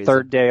be a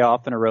third day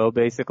off in a row,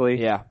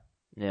 basically. Yeah.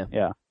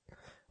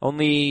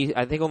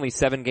 I think only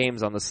 7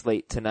 games on the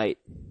slate tonight.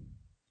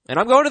 And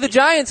I'm going to the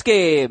Giants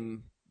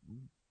game.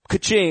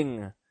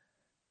 Ka-ching.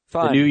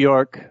 Fun. The New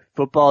York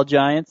Football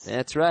Giants.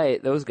 That's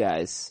right, those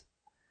guys.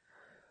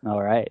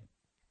 All right.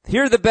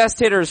 Here are the best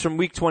hitters from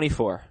week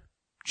 24.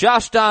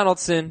 Josh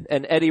Donaldson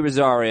and Eddie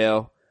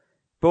Rosario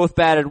both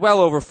batted well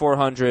over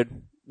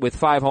 400 with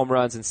 5 home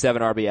runs and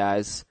 7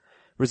 RBIs.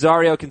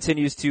 Rosario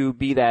continues to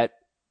be that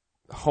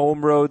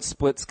home road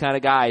splits kind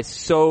of guy.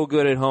 So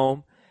good at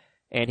home.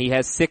 And he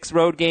has 6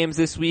 road games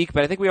this week,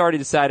 but I think we already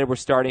decided we're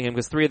starting him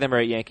because 3 of them are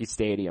at Yankee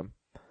Stadium.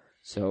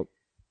 So,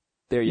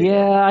 there you go.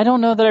 Yeah, I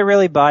don't know that I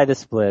really buy the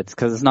splits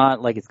because it's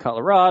not like it's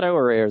Colorado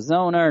or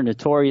Arizona or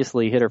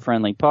notoriously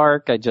hitter-friendly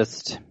park. I'm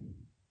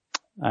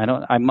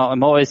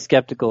always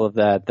skeptical of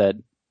that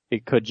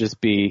it could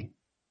just be,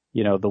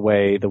 the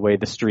way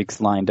the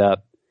streaks lined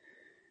up.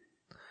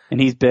 And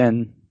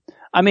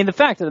the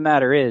fact of the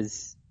matter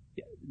is,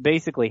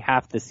 basically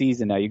half the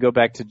season now, you go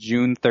back to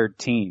June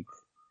 13th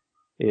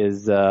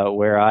is,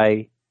 where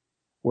I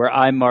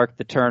marked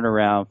the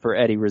turnaround for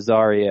Eddie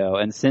Rosario.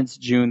 And since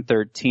June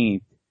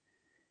 13th,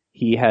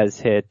 he has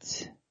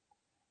hit,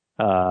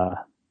 hang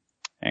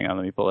on,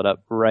 let me pull it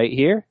up right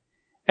here.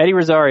 Eddie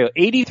Rosario,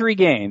 83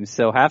 games,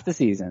 so half the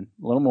season,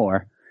 a little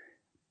more.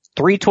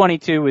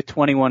 322 with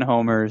 21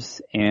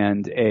 homers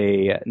and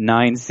a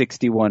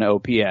 961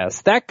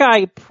 OPS. That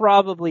guy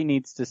probably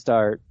needs to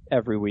start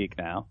every week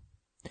now,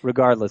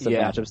 regardless of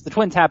matchups. The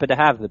Twins happen to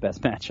have the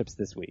best matchups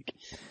this week.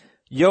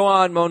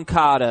 Yoan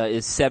Moncada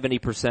is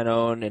 70%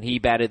 owned, and he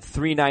batted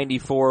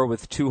 .394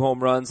 with 2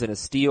 home runs and a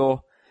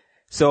steal.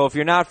 So if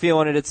you're not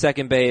feeling it at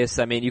second base,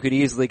 you could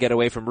easily get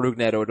away from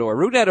Rougned Odor.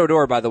 Rougned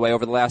Odor, by the way,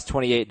 over the last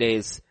 28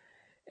 days,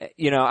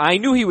 I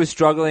knew he was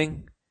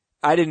struggling.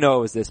 I didn't know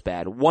it was this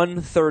bad.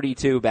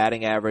 132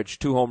 batting average,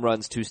 2 home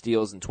runs, 2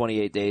 steals in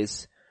 28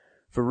 days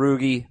for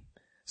Rugi.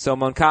 So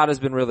Moncada's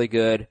been really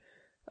good.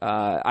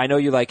 I know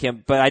you like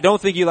him, but I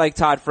don't think you like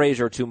Todd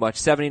Frazier too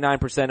much.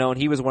 79% owned.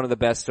 He was one of the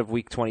best of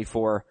week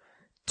 24.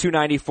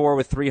 294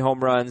 with 3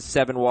 home runs,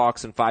 7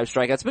 walks, and 5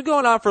 strikeouts. It's been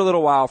going on for a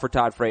little while for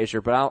Todd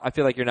Frazier, but I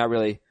feel like you're not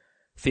really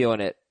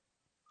feeling it.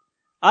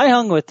 I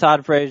hung with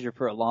Todd Frazier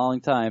for a long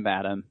time,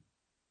 Adam.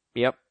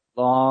 Yep.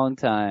 Long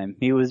time.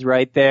 He was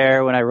right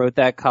there when I wrote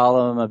that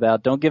column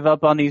about don't give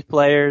up on these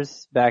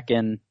players back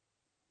in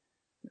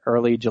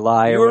early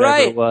July or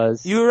whatever it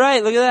was. You were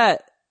right. Look at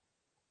that.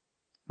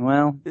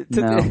 Well,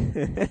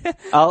 no.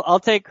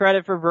 I'll take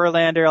credit for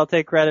Verlander. I'll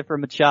take credit for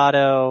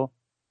Machado.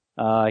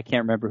 I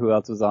can't remember who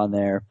else was on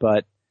there,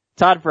 but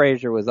Todd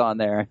Frazier was on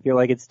there. I feel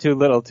like it's too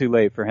little too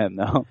late for him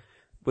though.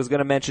 Was going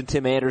to mention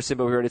Tim Anderson,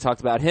 but we already talked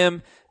about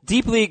him.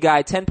 Deep league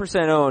guy,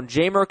 10% owned,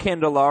 Jeimer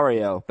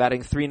Candelario,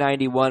 batting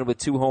 .391 with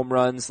 2 home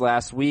runs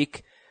last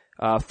week,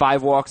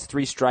 5 walks,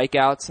 3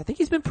 strikeouts. I think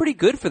he's been pretty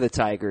good for the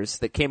Tigers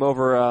that came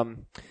over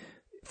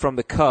from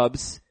the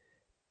Cubs.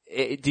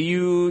 Do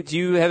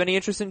you have any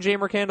interest in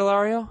Jeimer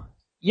Candelario?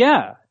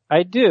 Yeah,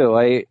 I do.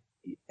 I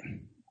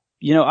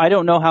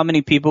don't know how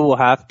many people will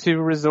have to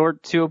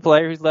resort to a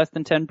player who's less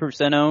than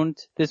 10% owned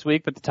this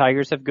week, but the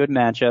Tigers have good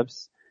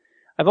matchups.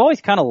 I've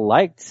always kind of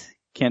liked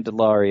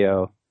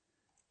Candelario.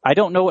 I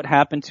don't know what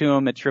happened to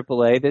him at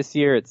AAA this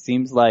year. It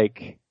seems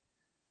like,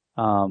 he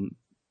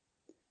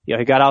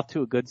got off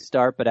to a good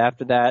start, but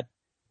after that,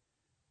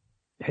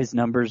 his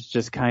numbers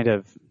just kind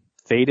of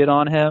faded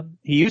on him.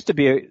 He used to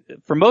be,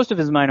 for most of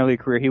his minor league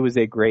career, he was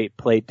a great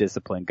plate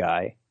discipline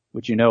guy,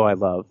 which I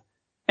love.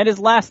 And his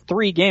last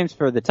 3 games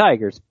for the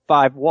Tigers,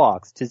 5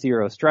 walks to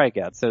 0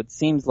 strikeouts. So it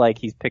seems like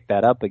he's picked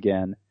that up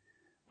again.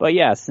 But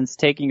yeah, since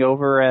taking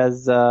over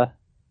as a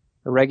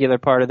regular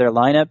part of their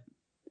lineup,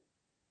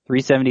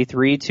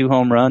 373, 2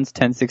 home runs,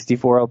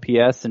 1064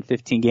 OPS in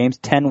 15 games,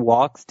 10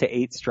 walks to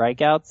 8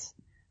 strikeouts.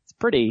 It's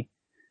pretty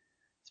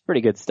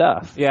good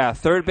stuff. Yeah,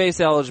 third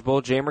base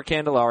eligible, Jeimer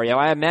Candelario.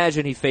 I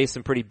imagine he faced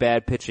some pretty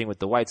bad pitching with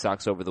the White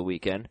Sox over the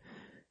weekend.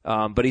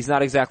 But he's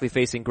not exactly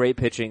facing great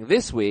pitching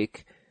this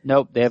week.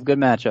 Nope, they have good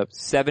matchups.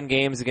 7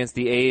 games against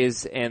the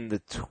A's and the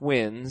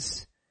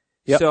Twins.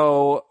 Yep.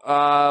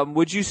 So,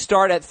 would you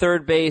start at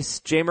third base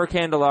Jeimer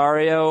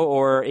Candelario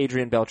or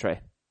Adrian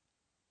Beltre?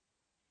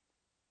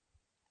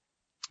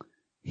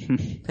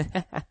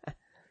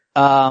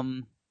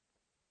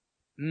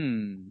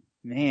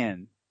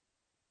 Man.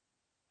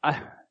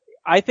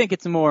 I think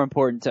it's more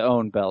important to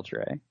own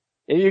Beltre.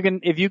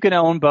 If you can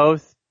own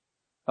both,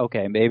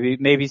 okay,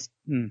 maybe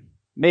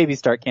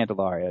start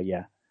Candelario,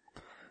 yeah.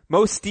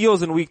 Most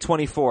steals in week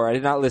 24. I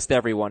did not list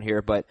everyone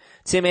here, but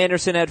Tim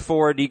Anderson had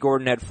 4, D.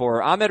 Gordon had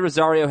 4, Ahmed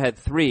Rosario had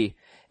 3,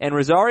 and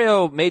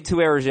Rosario made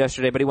 2 errors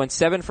yesterday, but he went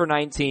 7 for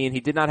 19. He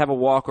did not have a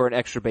walk or an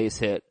extra base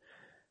hit.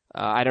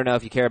 I don't know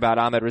if you care about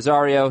Ahmed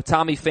Rosario.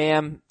 Tommy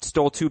Pham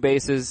stole 2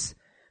 bases.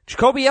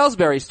 Jacoby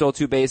Ellsbury stole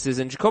 2 bases,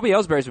 and Jacoby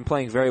Ellsbury's been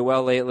playing very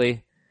well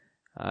lately.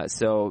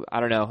 So I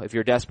don't know if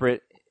you're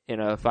desperate in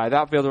a 5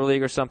 outfielder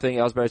league or something.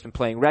 Ellsbury's been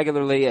playing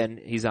regularly, and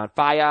he's on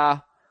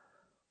fire.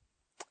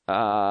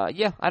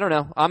 Yeah, I don't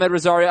know. Ahmed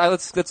Rosario,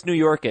 let's New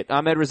York it.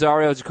 Ahmed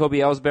Rosario, Jacoby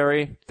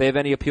Ellsbury, they have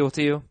any appeal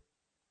to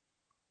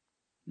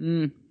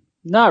you?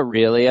 Not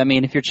really. I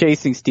mean, if you're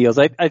chasing steals,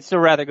 I'd still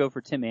rather go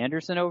for Tim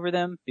Anderson over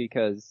them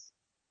because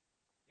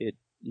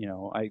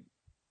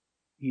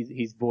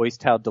he's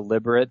voiced how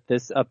deliberate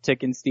this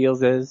uptick in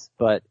steals is,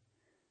 but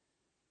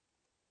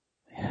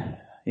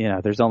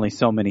there's only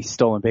so many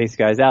stolen base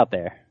guys out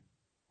there.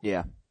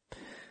 Yeah.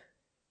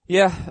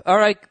 Yeah,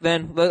 alright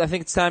then. I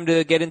think it's time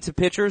to get into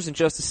pitchers in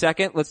just a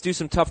second. Let's do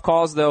some tough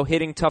calls though,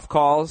 hitting tough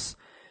calls.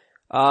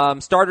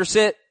 Starter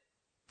sit,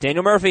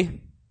 Daniel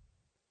Murphy.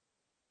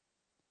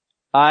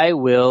 I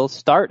will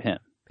start him.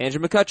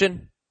 Andrew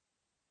McCutchen.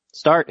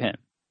 Start him.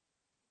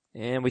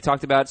 And we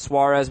talked about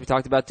Suarez, we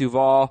talked about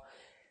Duvall.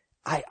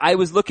 I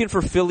was looking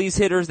for Phillies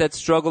hitters that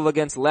struggle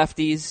against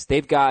lefties.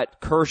 They've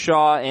got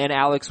Kershaw and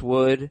Alex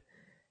Wood.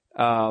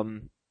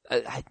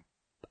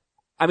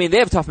 I mean, they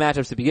have tough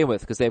matchups to begin with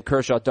because they have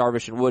Kershaw,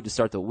 Darvish, and Wood to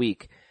start the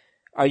week.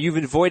 Are you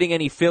avoiding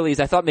any Phillies?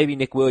 I thought maybe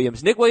Nick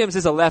Williams. Nick Williams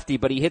is a lefty,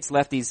 but he hits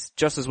lefties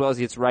just as well as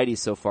he hits righties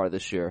so far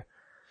this year.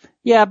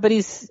 Yeah, but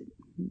he's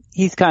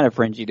kind of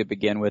fringy to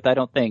begin with. I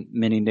don't think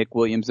many Nick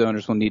Williams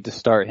owners will need to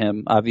start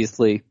him.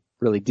 Obviously,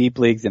 really deep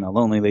leagues and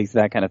lonely leagues,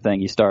 that kind of thing,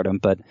 you start him.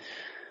 But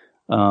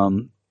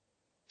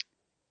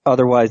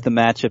otherwise, the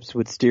matchups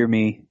would steer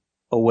me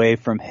away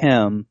from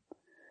him.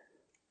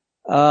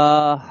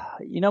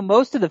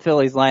 Most of the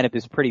Phillies lineup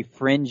is pretty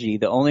fringy.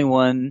 The only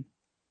one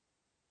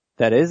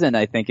that isn't,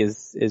 I think,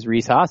 is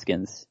Rhys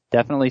Hoskins.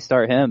 Definitely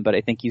start him, but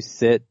I think you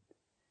sit,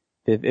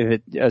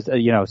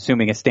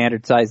 assuming a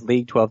standard sized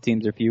league, 12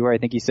 teams or fewer, I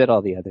think you sit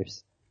all the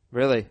others.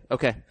 Really?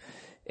 Okay.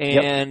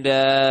 And,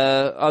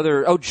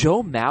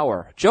 Joe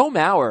Mauer. Joe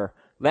Mauer,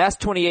 last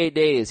 28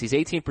 days, he's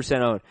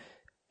 18% owned.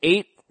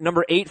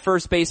 Number 8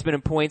 first baseman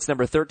in points,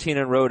 number 13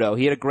 in roto.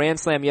 He had a grand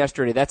slam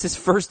yesterday. That's his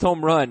first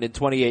home run in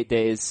 28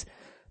 days.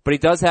 But he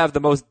does have the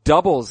most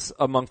doubles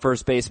among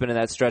first basemen in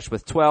that stretch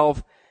with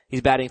 12.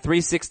 He's batting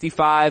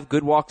 .365,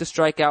 good walk to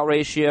strikeout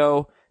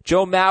ratio.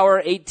 Joe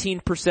Mauer,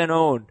 18%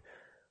 owned.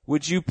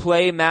 Would you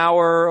play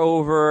Mauer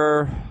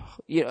over,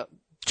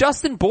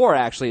 Justin Bour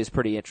actually is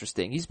pretty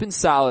interesting. He's been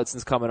solid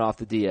since coming off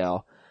the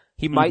DL.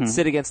 He might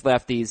sit against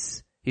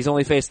lefties. He's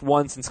only faced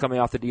 1 since coming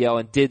off the DL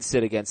and did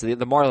sit against the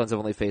Marlins have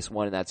only faced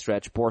 1 in that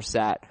stretch. Bour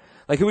sat.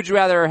 Who would you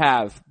rather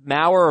have,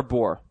 Mauer or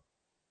Bour?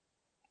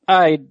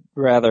 I'd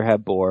rather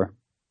have Bour.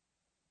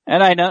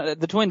 And I know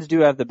the Twins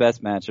do have the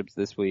best matchups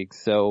this week,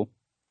 so,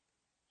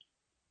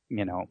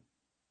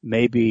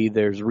 maybe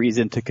there's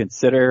reason to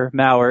consider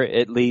Mauer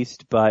at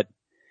least, but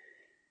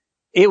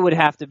it would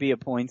have to be a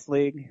points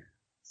league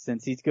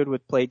since he's good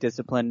with plate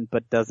discipline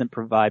but doesn't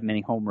provide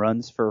many home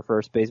runs for a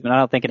first baseman. I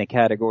don't think in a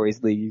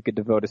categories league you could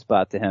devote a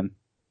spot to him.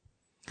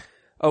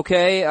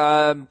 Okay,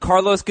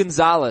 Carlos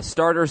Gonzalez,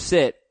 starter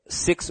sit,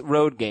 6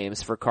 road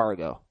games for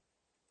Cargo.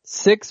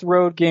 6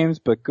 road games,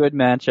 but good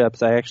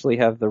matchups. I actually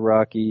have the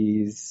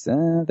Rockies.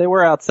 They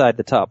were outside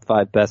the top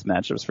 5 best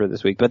matchups for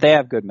this week, but they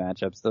have good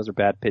matchups. Those are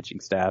bad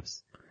pitching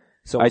staffs.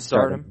 So I'd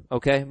start him.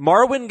 Okay.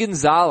 Marwin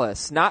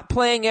Gonzalez, not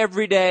playing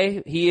every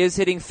day. He is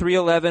hitting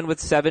 .311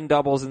 with 7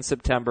 doubles in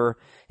September.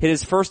 Hit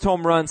his first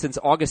home run since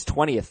August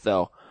 20th,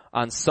 though,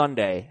 on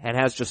Sunday, and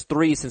has just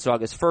 3 since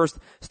August 1st.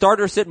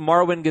 Starter sit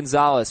Marwin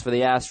Gonzalez for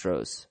the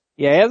Astros.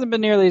 Yeah, he hasn't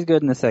been nearly as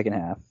good in the second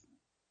half.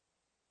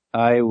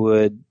 I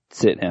would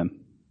sit him.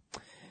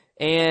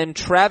 And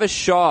Travis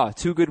Shaw,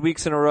 2 good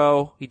weeks in a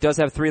row. He does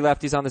have 3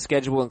 lefties on the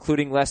schedule,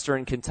 including Lester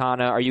and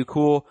Quintana. Are you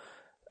cool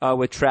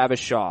with Travis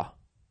Shaw?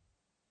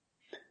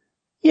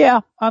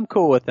 Yeah, I'm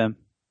cool with him.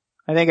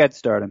 I think I'd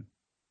start him.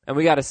 And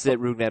we gotta sit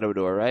Rougned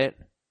Odor, right?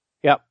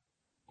 Yep.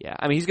 Yeah.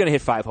 I mean, he's gonna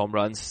hit 5 home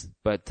runs,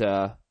 but,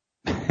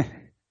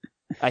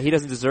 he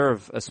doesn't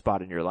deserve a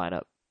spot in your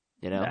lineup.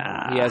 You know?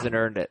 Nah. He hasn't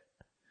earned it.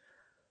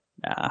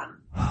 Nah.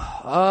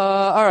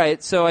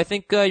 Alright, so I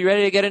think, you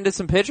ready to get into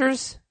some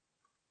pitchers?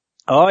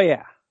 Oh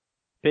yeah.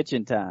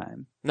 Pitching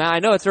time. Now, I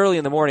know it's early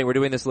in the morning. We're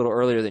doing this a little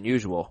earlier than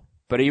usual.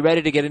 But are you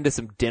ready to get into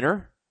some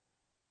dinner?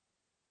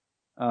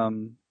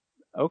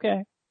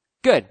 Okay.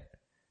 Good.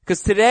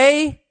 Because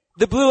today,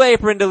 the Blue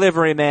Apron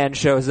delivery man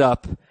shows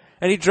up.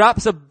 And he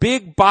drops a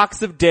big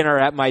box of dinner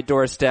at my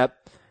doorstep.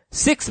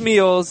 6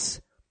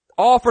 meals,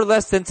 all for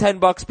less than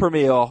 $10 per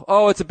meal.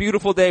 Oh, it's a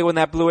beautiful day when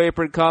that Blue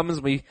Apron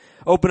comes. We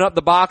open up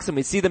the box and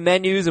we see the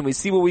menus and we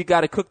see what we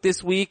got to cook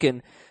this week.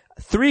 And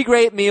 3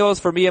 great meals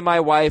for me and my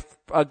wife,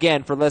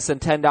 again, for less than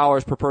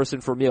 $10 per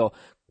person per meal.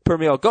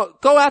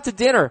 Go out to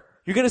dinner.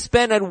 You're gonna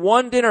spend at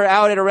one dinner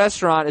out at a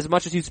restaurant as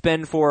much as you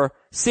spend for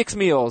 6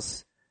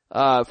 meals,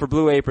 for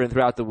Blue Apron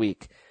throughout the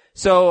week.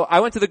 So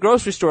I went to the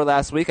grocery store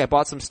last week. I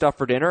bought some stuff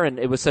for dinner and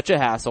it was such a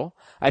hassle.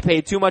 I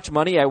paid too much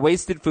money. I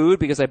wasted food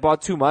because I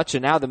bought too much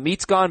and now the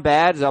meat's gone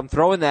bad, so I'm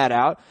throwing that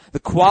out. The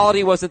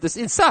quality wasn't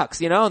it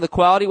sucks, you know, and the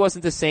quality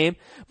wasn't the same.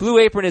 Blue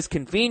Apron is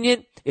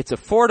convenient. It's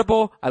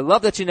affordable. I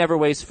love that you never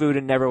waste food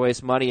and never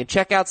waste money. And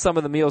check out some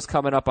of the meals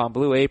coming up on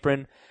Blue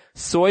Apron.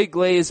 Soy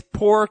glazed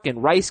pork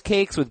and rice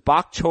cakes with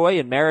bok choy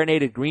and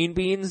marinated green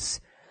beans.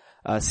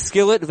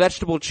 Skillet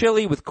vegetable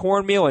chili with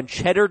cornmeal and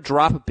cheddar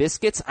drop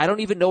biscuits. I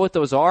don't even know what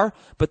those are,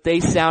 but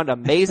they sound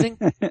amazing.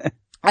 That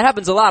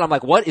happens a lot. I'm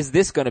like, what is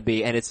this gonna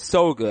be? And it's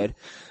so good.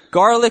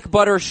 Garlic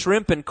butter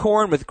shrimp and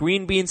corn with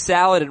green bean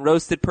salad and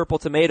roasted purple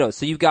tomatoes.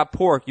 So you've got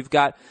pork, you've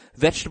got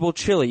vegetable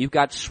chili, you've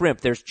got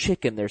shrimp, there's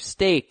chicken, there's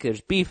steak, there's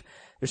beef.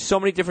 There's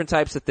so many different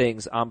types of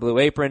things on Blue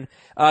Apron.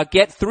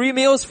 Get 3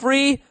 meals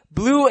free,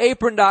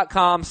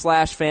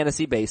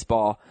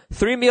 blueapron.com/fantasybaseball.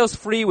 3 meals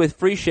free with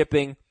free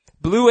shipping.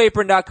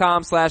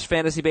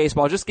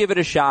 blueapron.com/fantasybaseball. Just give it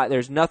a shot.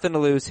 There's nothing to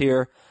lose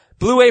here.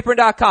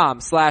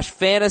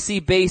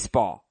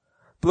 blueapron.com/fantasybaseball.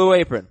 Blue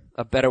Apron,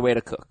 a better way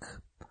to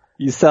cook.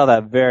 You sell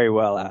that very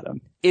well,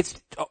 Adam.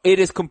 It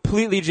is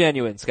completely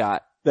genuine,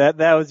 Scott. That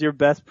was your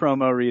best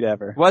promo read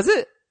ever. Was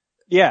it?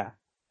 Yeah.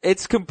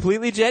 It's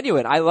completely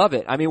genuine. I love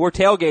it. I mean, we're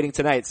tailgating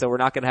tonight, so we're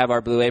not going to have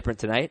our Blue Apron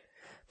tonight,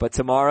 but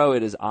tomorrow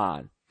it is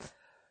on.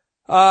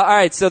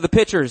 Alright, so the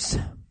pitchers.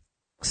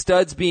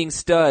 Studs being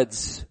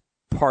studs.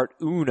 Part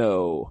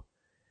uno.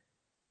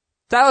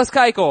 Dallas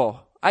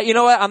Keuchel. You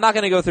know what? I'm not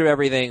going to go through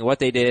everything, what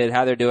they did,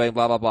 how they're doing,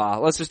 blah, blah, blah.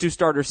 Let's just do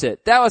starter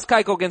sit. Dallas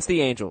Keuchel against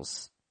the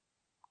Angels.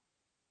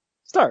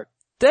 Start.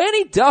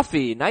 Danny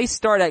Duffy. Nice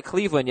start at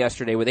Cleveland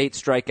yesterday with 8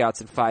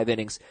 strikeouts in 5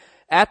 innings.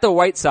 At the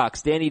White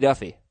Sox, Danny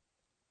Duffy.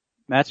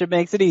 Matchup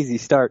makes it easy.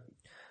 Start.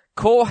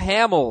 Cole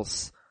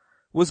Hamels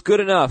was good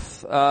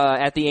enough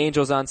at the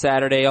Angels on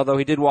Saturday, although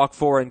he did walk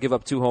 4 and give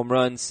up 2 home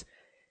runs.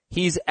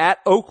 He's at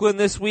Oakland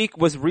this week,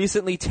 was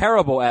recently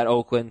terrible at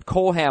Oakland.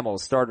 Cole Hamels,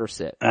 starter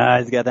sit.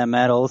 He's got that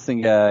Matt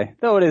Olson guy.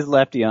 Though it is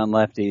lefty on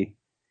lefty.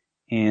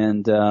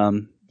 And,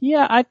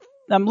 yeah,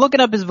 I'm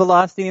looking up his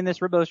velocity in this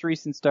most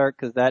recent start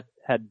because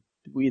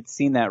we had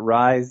seen that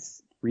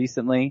rise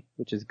recently,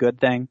 which is a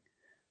good thing.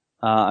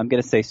 I'm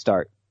gonna say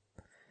start.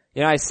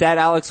 You know, I sat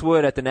Alex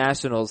Wood at the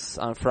Nationals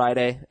on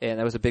Friday, and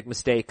that was a big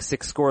mistake.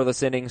 6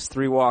 scoreless innings,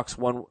 3 walks,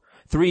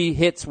 3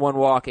 hits, 1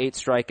 walk, 8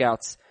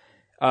 strikeouts.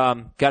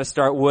 Gotta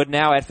start Wood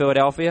now at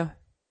Philadelphia.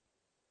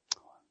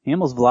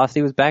 Hamels'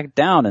 velocity was back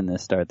down in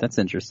this start. That's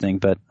interesting,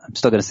 but I'm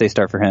still gonna say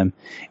start for him.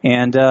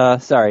 And,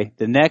 the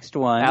next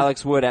one.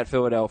 Alex Wood at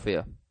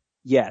Philadelphia.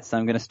 Yes,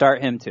 I'm gonna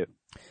start him too.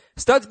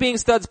 Studs being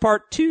studs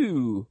part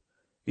 2.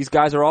 These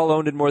guys are all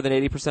owned in more than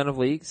 80% of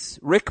leagues.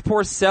 Rick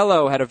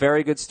Porcello had a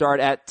very good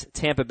start at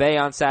Tampa Bay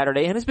on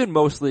Saturday and has been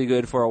mostly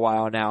good for a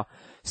while now.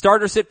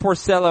 Starter sit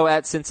Porcello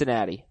at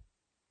Cincinnati.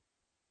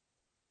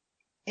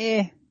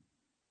 I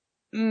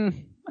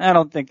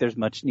don't think there's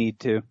much need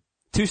to.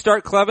 2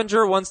 start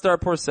Clevenger, 1 start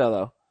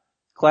Porcello.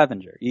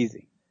 Clevenger,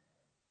 easy.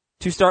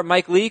 2 start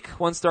Mike Leake,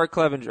 1 start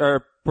Clevenger,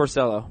 or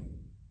Porcello.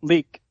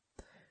 Leake.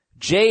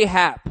 J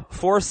Happ,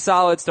 4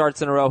 solid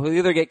starts in a row. He'll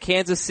either get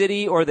Kansas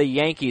City or the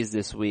Yankees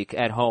this week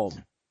at home.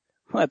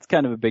 Well, that's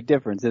kind of a big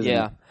difference, isn't it?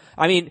 Yeah.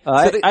 I mean,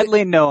 I'd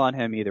lean no on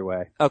him either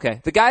way. Okay.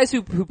 The guys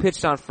who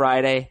pitched on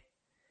Friday,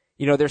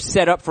 you know, they're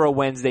set up for a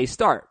Wednesday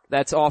start.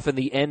 That's often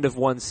the end of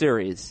one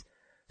series.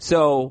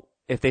 So,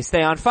 if they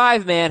stay on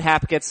 5-man,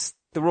 Happ gets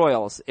the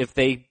Royals. If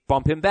they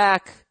bump him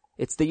back,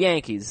 it's the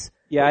Yankees.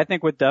 Yeah, I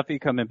think with Duffy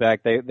coming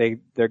back,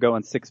 they're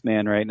going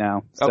 6-man right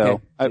now.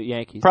 So, okay.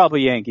 Yankees.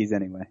 Probably Yankees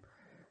anyway.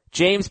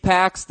 James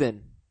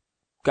Paxton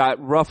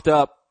got roughed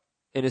up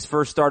in his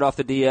first start off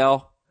the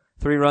DL.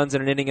 3 runs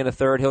in an inning and a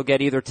third. He'll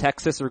get either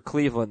Texas or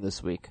Cleveland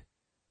this week.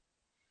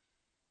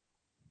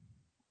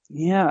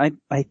 Yeah,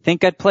 I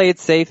think I'd play it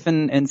safe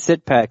and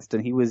sit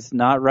Paxton. He was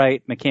not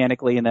right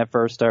mechanically in that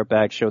first start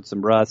back, showed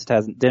some rust,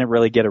 didn't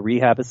really get a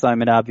rehab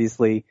assignment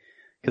obviously,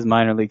 because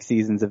minor league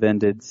seasons have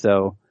ended,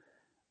 so,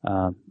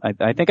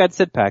 I think I'd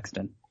sit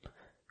Paxton.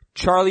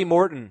 Charlie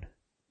Morton.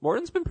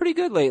 Morton's been pretty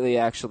good lately,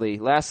 actually.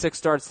 Last 6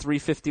 starts,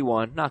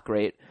 351. Not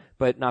great.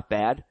 but not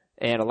bad.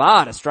 And a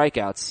lot of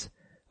strikeouts.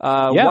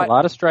 A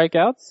lot of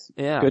strikeouts.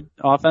 Yeah. Good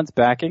offense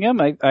backing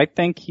him. I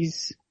think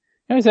he's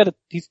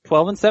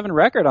 12-7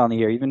 record on the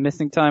year, even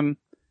missing time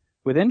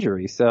with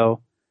injury.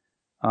 So,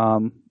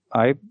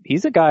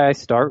 he's a guy I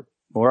start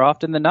more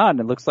often than not. And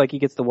it looks like he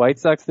gets the White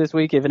Sox this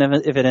week, even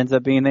if it ends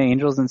up being the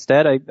Angels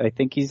instead. I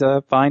think he's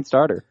a fine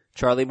starter.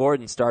 Charlie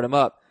Morton, start him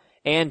up.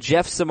 And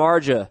Jeff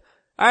Samardzija.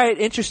 Alright,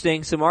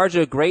 interesting.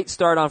 Samardzija, great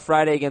start on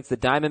Friday against the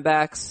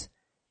Diamondbacks.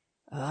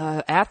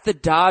 At the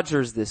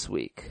Dodgers this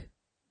week.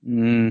 I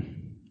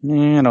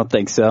don't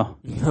think so.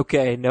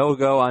 Okay, no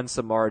go on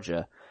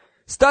Samardzija.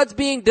 Studs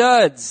being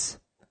duds.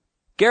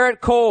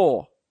 Garrett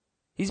Cole.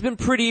 He's been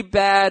pretty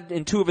bad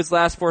in 2 of his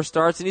last 4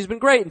 starts, and he's been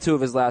great in 2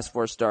 of his last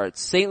 4 starts.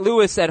 St.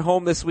 Louis at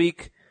home this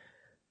week,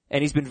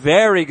 and he's been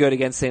very good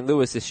against St.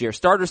 Louis this year.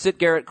 Starter sit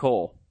Garrett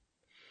Cole.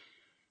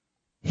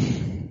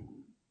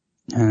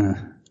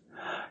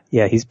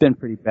 Yeah, he's been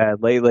pretty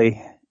bad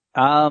lately.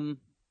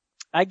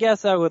 I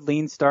guess I would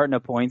lean start in a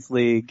points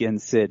league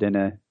and sit in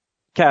a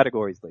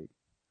categories league.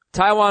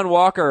 Taijuan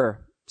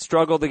Walker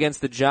struggled against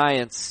the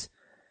Giants.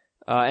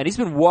 And he's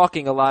been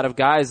walking a lot of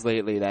guys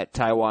lately, that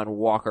Taijuan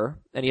Walker.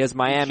 And he has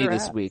Miami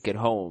this week at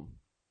home.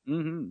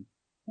 Mm-hmm.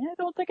 Yeah, I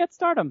don't think I'd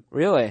start him.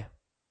 Really?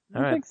 I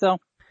don't think so.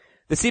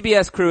 The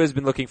CBS crew has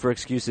been looking for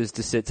excuses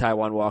to sit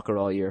Taijuan Walker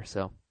all year,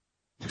 so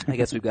I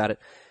guess we've got it.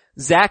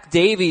 Zach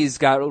Davies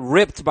got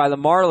ripped by the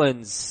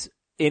Marlins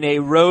in a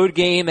road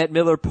game at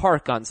Miller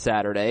Park on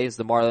Saturday, as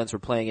the Marlins were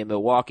playing in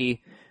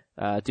Milwaukee,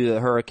 due to the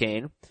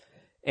hurricane.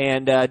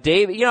 And,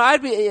 Dave, why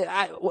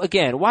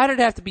did it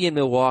have to be in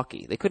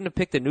Milwaukee? They couldn't have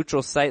picked a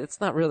neutral site.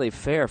 That's not really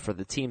fair for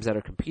the teams that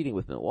are competing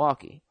with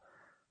Milwaukee.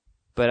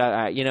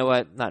 But, you know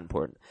what? Not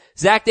important.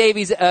 Zach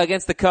Davies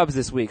against the Cubs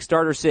this week.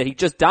 Starter sit. He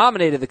just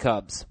dominated the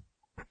Cubs.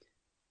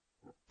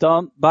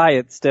 Don't buy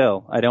it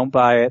still. I don't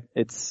buy it.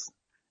 It's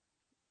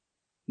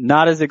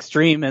not as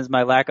extreme as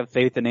my lack of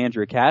faith in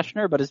Andrew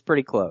Cashner, but it's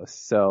pretty close.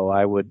 So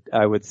I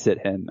would sit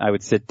him. I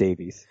would sit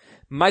Davies.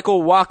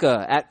 Michael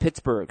Wacha at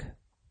Pittsburgh.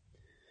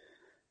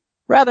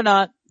 Rather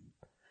not.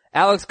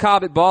 Alex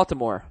Cobb at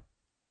Baltimore.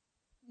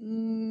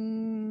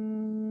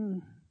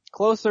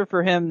 Closer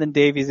for him than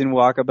Davies and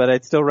Wacha, but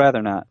I'd still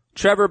rather not.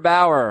 Trevor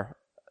Bauer,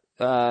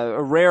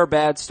 a rare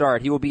bad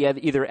start. He will be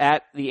either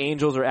at the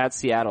Angels or at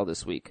Seattle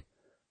this week.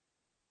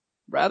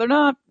 Rather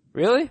not.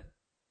 Really?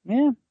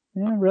 Yeah,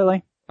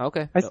 really.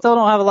 Okay. I still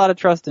don't have a lot of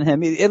trust in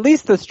him. At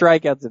least the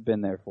strikeouts have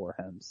been there for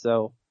him.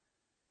 So,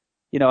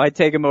 I'd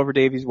take him over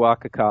Davies,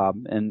 Wacha,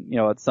 Cobb, and,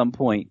 at some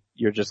point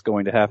you're just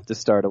going to have to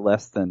start a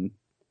less than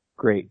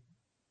great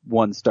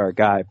 1-star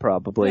guy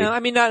probably. Yeah, I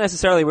mean, not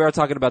necessarily. We are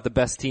talking about the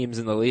best teams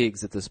in the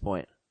leagues at this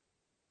point.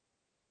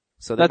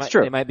 So that's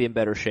true. They might be in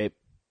better shape.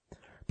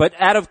 But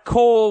out of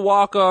Cole,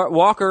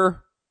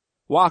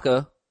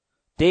 Wacha,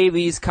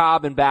 Davies,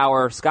 Cobb, and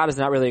Bauer, Scott is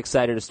not really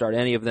excited to start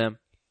any of them.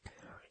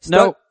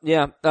 No.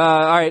 Yeah.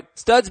 Alright.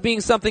 Studs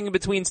being something in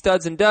between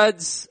studs and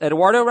duds.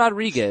 Eduardo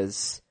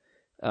Rodriguez,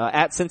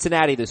 at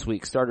Cincinnati this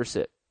week. Starter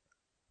sit.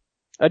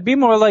 I'd be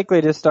more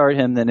likely to start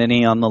him than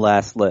any on the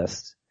last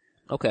list.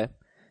 Okay.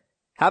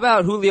 How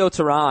about Julio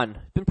Teheran?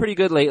 Been pretty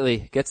good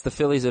lately. Gets the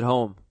Phillies at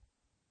home.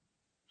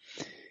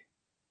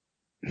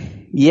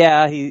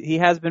 Yeah, he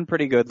has been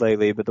pretty good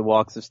lately, but the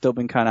walks have still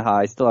been kind of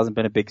high. Still hasn't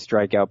been a big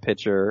strikeout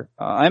pitcher.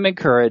 I'm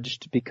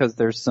encouraged because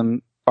there's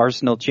some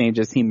arsenal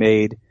changes he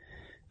made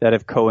that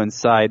have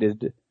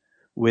coincided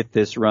with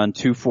this run.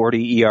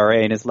 2.40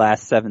 ERA in his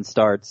last 7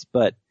 starts,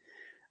 but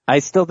I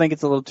still think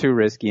it's a little too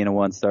risky in a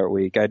 1-start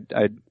week.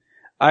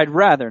 I'd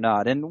rather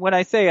not. And when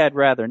I say I'd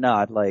rather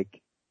not,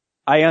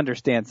 I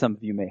understand some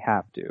of you may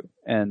have to,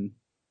 and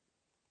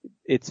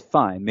it's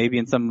fine. Maybe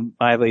in some of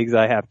my leagues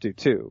I have to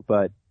too,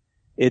 but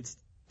it's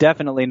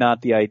definitely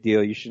not the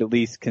ideal. You should at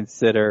least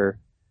consider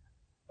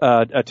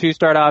a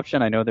 2-start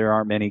option. I know there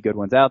aren't many good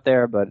ones out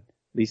there, but at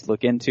least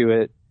look into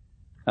it.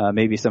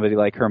 Maybe somebody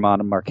like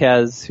German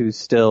Marquez, who's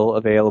still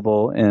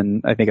available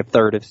in, I think, a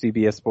third of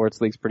CBS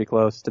Sports leagues, pretty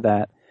close to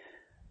that.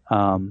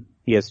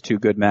 He has 2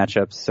 good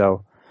matchups,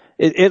 so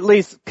at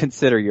least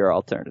consider your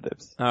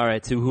alternatives. All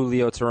right, to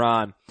Julio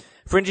Teheran.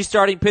 Fringy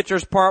starting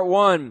pitchers, part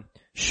 1.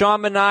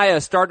 Sean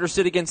Manaea, starter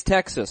sit against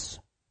Texas.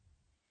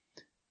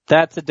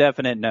 That's a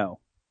definite no.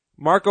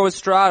 Marco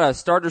Estrada,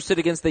 starter sit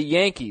against the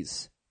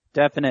Yankees.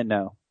 Definite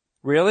no.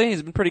 Really?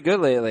 He's been pretty good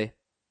lately.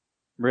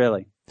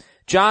 Really?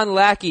 John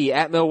Lackey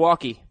at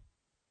Milwaukee.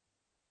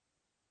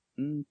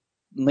 Lean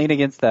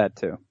against that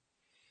too.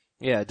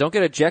 Yeah, don't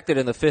get ejected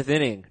in the 5th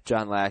inning,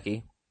 John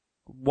Lackey.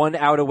 1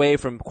 out away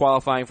from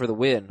qualifying for the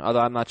win, although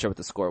I'm not sure what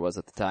the score was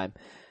at the time.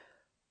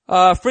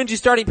 Fringy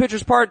starting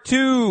pitchers part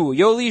 2.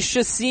 Yoeli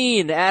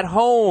Chacin at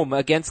home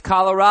against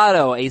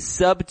Colorado. A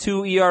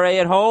sub-2 ERA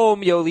at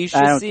home, Yoeli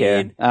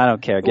Chacin. I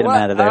don't care. Get him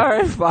out of there.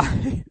 Alright,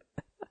 fine.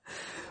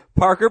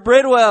 Parker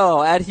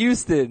Bridwell at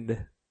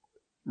Houston.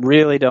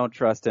 Really don't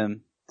trust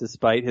him,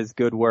 despite his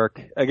good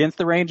work against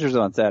the Rangers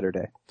on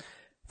Saturday.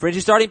 Fringy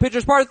starting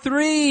pitchers part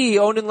 3,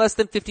 owned in less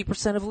than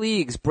 50% of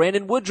leagues.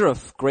 Brandon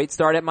Woodruff, great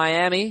start at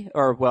Miami,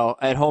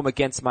 at home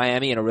against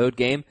Miami in a road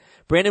game.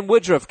 Brandon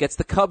Woodruff gets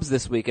the Cubs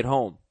this week at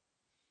home.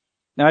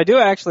 Now, I do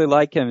actually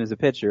like him as a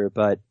pitcher,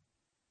 but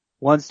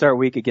one start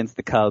week against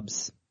the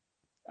Cubs,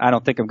 I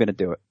don't think I'm going to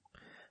do it.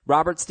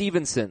 Robert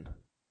Stevenson,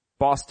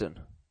 Boston.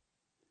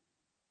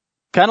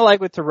 Kind of like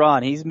with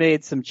Tehran, he's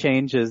made some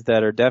changes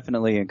that are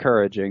definitely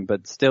encouraging,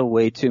 but still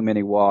way too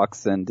many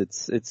walks, and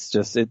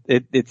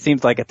it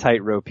seems like a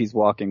tightrope he's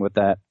walking with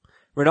that.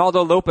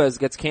 Ronaldo Lopez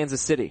gets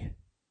Kansas City.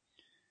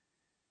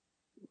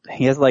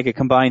 He has like a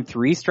combined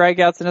 3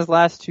 strikeouts in his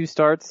last 2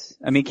 starts.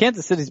 I mean,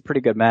 Kansas City's a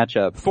pretty good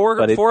matchup. Four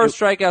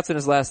strikeouts in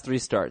his last 3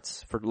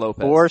 starts for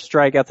Lopez. 4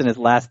 strikeouts in his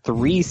last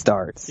 3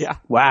 starts. Yeah.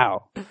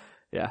 Wow.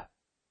 Yeah.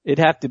 It'd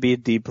have to be a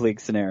deep league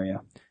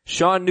scenario.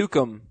 Sean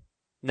Newcomb,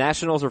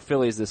 Nationals or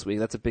Phillies this week.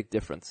 That's a big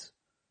difference.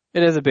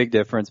 It is a big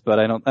difference, but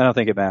I don't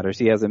think it matters.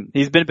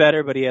 He's been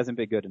better, but he hasn't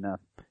been good enough.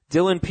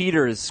 Dylan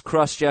Peters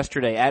crushed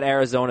yesterday at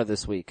Arizona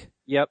this week.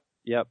 Yep.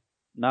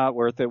 Not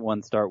worth it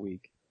 1 start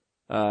week.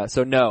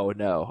 So no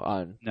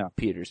on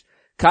Peters.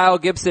 Kyle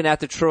Gibson at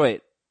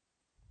Detroit.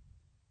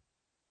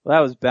 Well,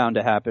 that was bound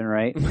to happen,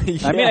 right?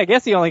 Yeah. I mean, I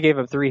guess he only gave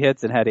up 3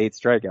 hits and had 8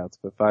 strikeouts,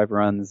 but 5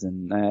 runs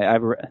and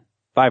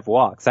 5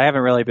 walks. I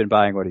haven't really been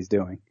buying what he's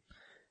doing.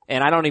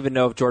 And I don't even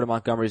know if Jordan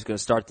Montgomery's going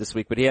to start this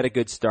week, but he had a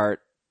good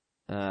start.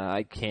 He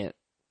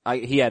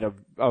had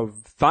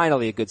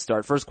finally a good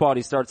start. First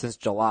quality start since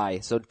July,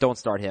 so don't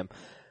start him.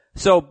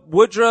 So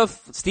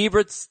Woodruff,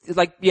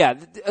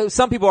 Stieverts,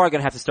 some people are going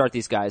to have to start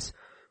these guys.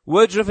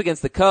 Woodruff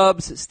against the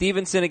Cubs,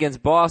 Stevenson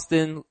against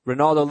Boston,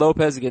 Ronaldo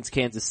Lopez against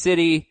Kansas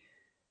City,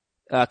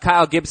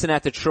 Kyle Gibson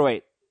at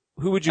Detroit.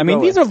 Who would you go with? I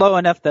mean, these are low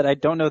enough that I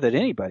don't know that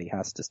anybody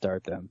has to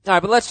start them.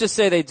 Alright, but let's just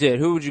say they did.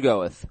 Who would you go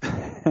with?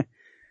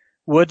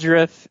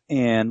 Woodruff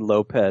and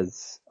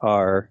Lopez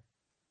are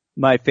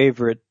my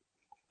favorite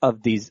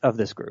of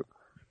this group.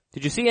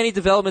 Did you see any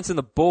developments in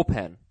the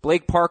bullpen?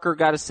 Blake Parker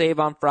got a save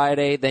on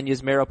Friday, then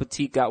Yusmeiro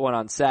Petit got one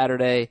on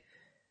Saturday.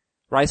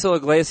 Raisel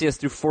Iglesias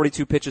threw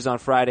 42 pitches on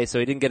Friday, so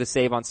he didn't get a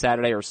save on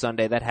Saturday or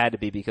Sunday. That had to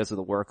be because of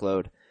the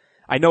workload.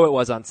 I know it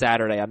was on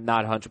Saturday. I'm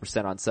not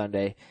 100% on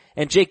Sunday.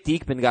 And Jake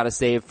Diekman got a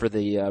save for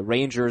the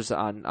Rangers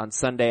on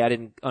Sunday. I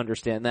didn't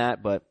understand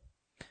that, but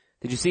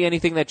did you see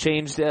anything that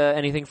changed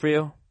anything for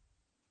you?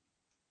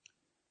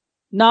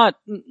 Not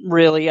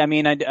really. I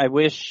mean, I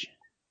wish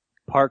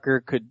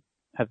Parker could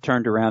have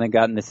turned around and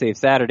gotten the save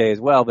Saturday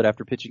as well, but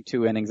after pitching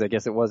 2 innings, I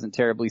guess it wasn't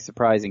terribly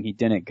surprising he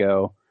didn't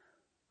go.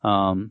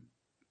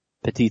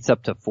 Petit's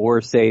up to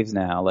 4 saves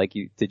now.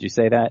 Did you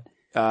say that?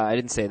 I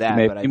didn't say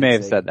that. You may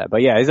have said that,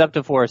 but yeah, he's up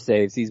to 4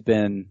 saves. He's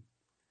been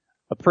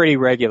a pretty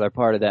regular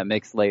part of that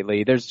mix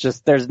lately.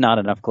 There's not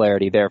enough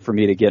clarity there for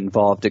me to get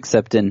involved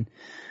except in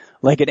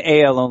like an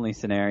AL only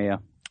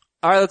scenario.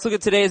 All right, let's look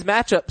at today's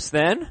matchups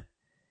then.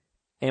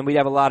 And we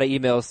have a lot of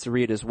emails to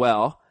read as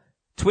well.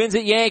 Twins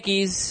at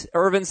Yankees,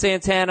 Irvin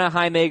Santana,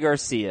 Jaime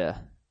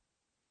Garcia.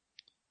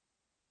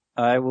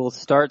 I will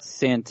start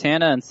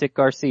Santana and sit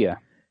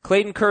Garcia.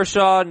 Clayton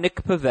Kershaw,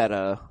 Nick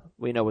Pivetta.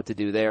 We know what to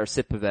do there.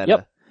 Sit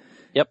Pivetta.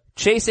 Yep.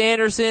 Chase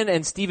Anderson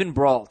and Steven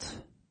Brault.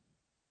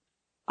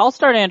 I'll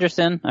start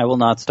Anderson. I will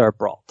not start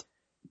Brault.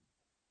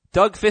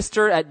 Doug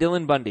Fister at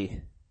Dylan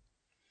Bundy.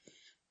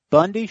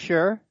 Bundy,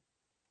 sure.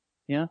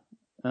 Yeah.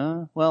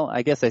 Well,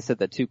 I guess I said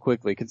that too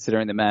quickly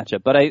considering the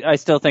matchup, but I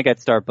still think I'd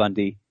start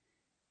Bundy.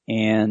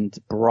 And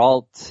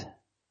Brault,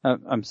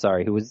 I'm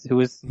sorry, who's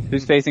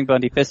facing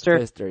Bundy? Fister?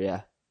 Fister,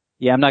 yeah.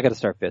 Yeah, I'm not gonna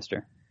start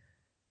Fister.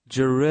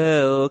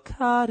 Jarrell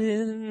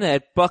Cotton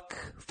at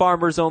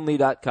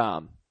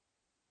buckfarmersonly.com.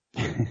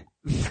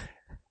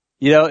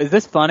 Is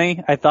this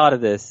funny? I thought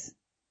of this.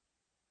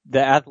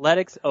 The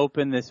Athletics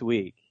open this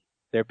week.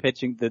 They're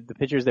pitching, the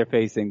pitchers they're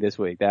facing this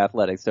week, the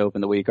Athletics to open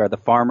the week are the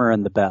Farmer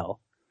and the Bell.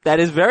 That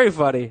is very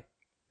funny.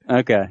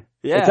 Okay.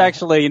 Yeah. It's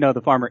actually,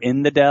 the Farmer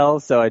in the Dell,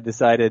 so I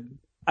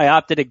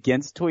opted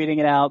against tweeting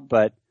it out,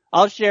 but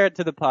I'll share it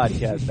to the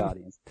podcast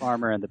audience.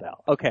 Farmer and the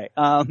Bell. Okay.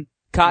 Cotton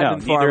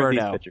and Farmer,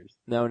 no. Pitchers.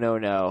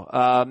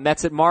 No.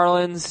 Mets at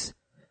Marlins,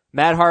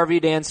 Matt Harvey,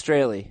 Dan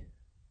Straley.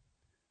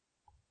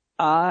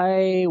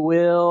 I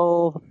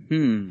will,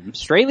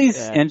 Straley's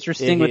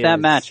interesting with that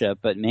matchup,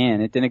 but man,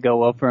 it didn't go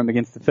well for him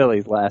against the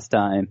Phillies last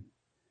time.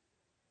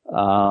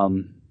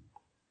 I'm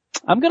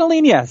gonna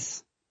lean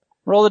yes.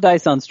 Roll the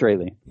dice on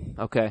Straley.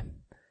 Okay.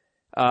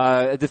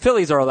 The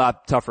Phillies are a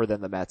lot tougher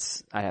than the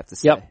Mets, I have to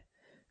say. Yep.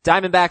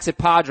 Diamondbacks at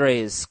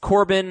Padres,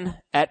 Corbin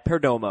at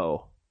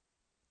Perdomo.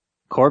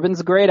 Corbin's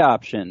a great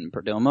option.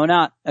 Perdomo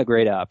not a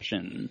great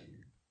option.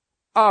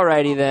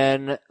 Alrighty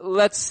then.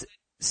 Let's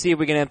see if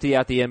we can empty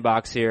out the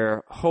inbox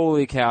here.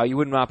 Holy cow, you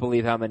would not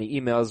believe how many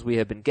emails we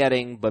have been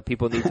getting, but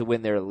people need to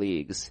win their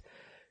leagues.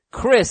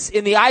 Chris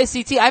in the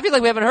ICT. I feel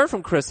like we haven't heard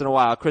from Chris in a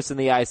while. Chris in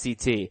the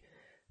ICT.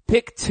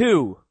 Pick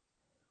 2.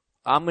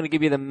 I'm going to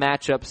give you the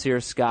matchups here,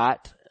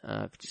 Scott.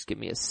 Just give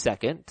me a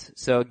second.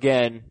 So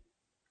again,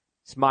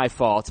 it's my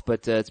fault,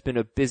 but it's been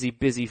a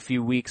busy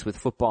few weeks with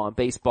football and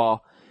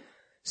baseball.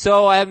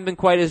 So I haven't been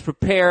quite as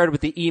prepared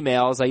with the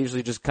emails. I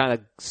usually just kind of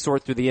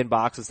sort through the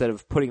inbox instead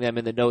of putting them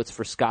in the notes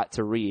for Scott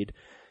to read.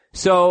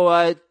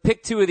 So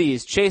pick 2 of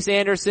these. Chase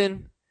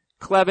Anderson,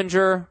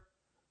 Clevenger,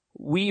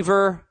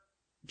 Weaver,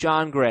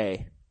 John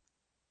Gray.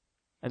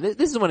 And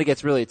this is when it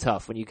gets really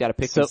tough, when you got to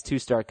pick these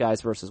 2-start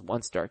guys versus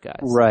 1-start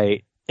guys.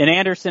 Right. And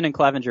Anderson and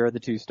Clevenger are the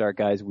 2-start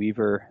guys.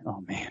 Weaver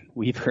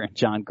and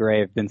John Gray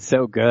have been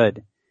so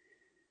good.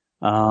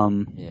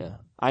 Yeah.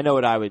 I know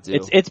what I would do.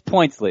 It's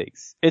points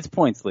leagues. It's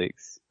points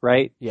leagues,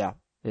 right? Yeah,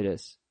 it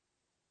is.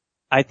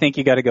 I think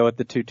you got to go with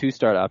the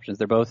 2-start options.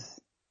 They're both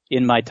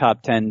in my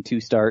top 10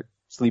 2-start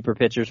sleeper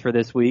pitchers for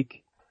this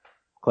week.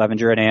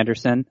 Clevenger and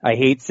Anderson. I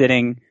hate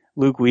sitting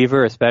Luke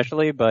Weaver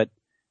especially, but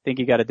I think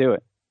you got to do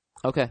it.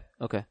 Okay.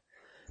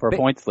 For a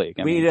points league.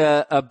 We need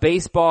a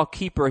baseball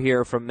keeper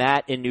here from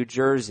Matt in New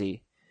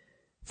Jersey.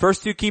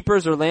 First 2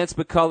 keepers are Lance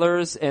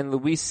McCullers and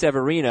Luis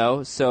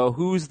Severino. So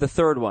who's the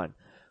third one?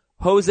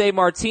 Jose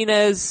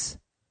Martinez,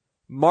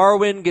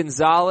 Marwin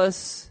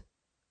Gonzalez,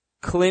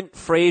 Clint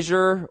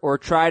Frazier, or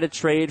try to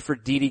trade for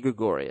Didi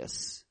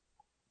Gregorius.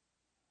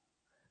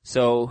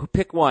 So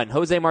pick one.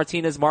 Jose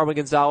Martinez, Marwin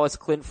Gonzalez,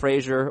 Clint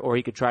Frazier, or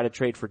he could try to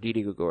trade for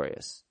Didi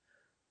Gregorius.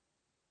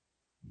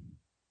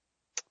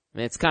 I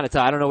mean, it's kind of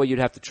tough. I don't know what you'd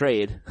have to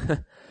trade.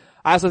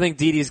 I also think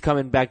Didi's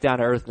coming back down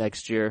to earth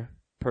next year,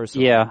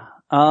 personally. Yeah.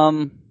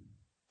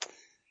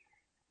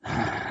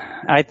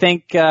 I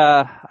think,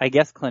 I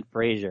guess Clint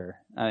Frazier,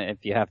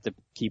 if you have to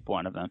keep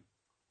one of them.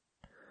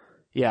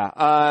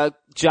 Yeah.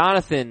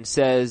 Jonathan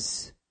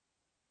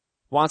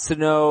wants to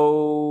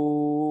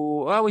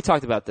know, well, we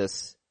talked about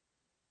this.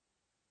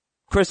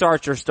 Chris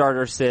Archer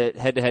starter sit,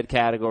 head-to-head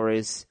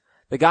categories.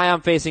 The guy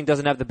I'm facing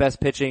doesn't have the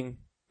best pitching,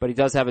 but he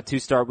does have a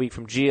 2-start week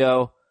from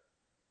Gio.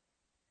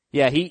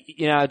 Yeah,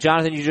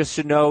 Jonathan, you just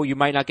should know you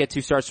might not get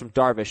 2 starts from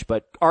Darvish,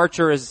 but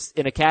Archer is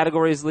in a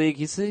categories league.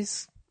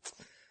 He's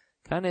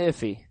kind of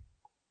iffy.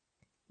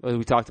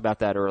 We talked about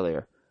that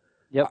earlier.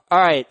 Yep. All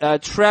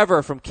right,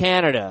 Trevor from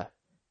Canada.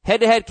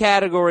 Head-to-head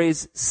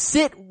categories,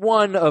 sit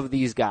one of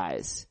these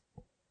guys.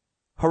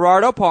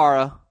 Gerardo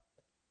Parra,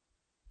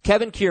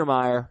 Kevin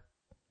Kiermaier,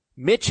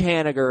 Mitch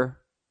Haniger,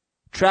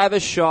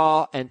 Travis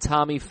Shaw, and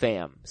Tommy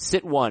Pham.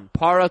 Sit one.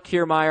 Parra,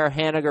 Kiermaier,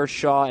 Haniger,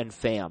 Shaw, and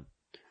Pham.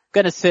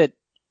 Gonna sit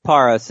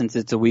Parra since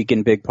it's a week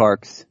in big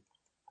parks.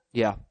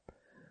 Yeah.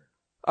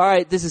 All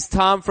right, this is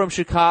Tom from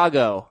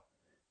Chicago.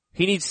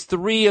 He needs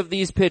 3 of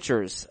these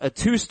pitchers. A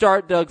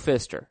 2-start Doug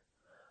Fister.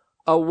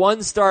 A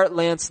 1-start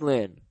Lance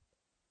Lynn.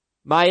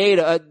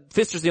 Maeda,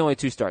 Fister's the only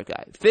 2-start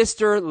guy.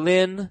 Fister,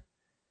 Lynn,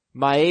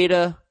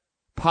 Maeda,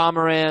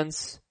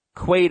 Pomeranz,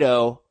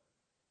 Cueto,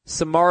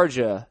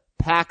 Samardzija,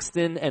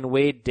 Paxton, and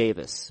Wade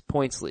Davis.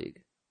 Points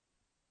league.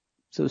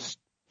 So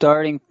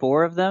starting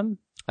 4 of them?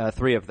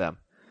 3 of them.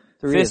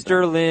 3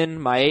 Fister, of them. Lynn,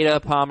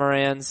 Maeda,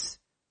 Pomeranz,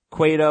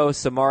 Cueto,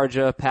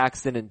 Samardzija,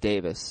 Paxton, and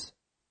Davis.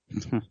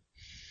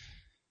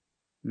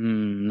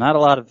 Not a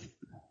lot of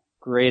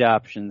great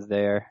options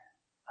there.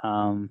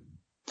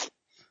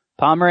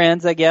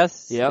 Pomeranz, I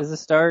guess, is a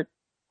start.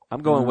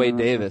 I'm going Wade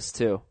Davis,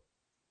 too.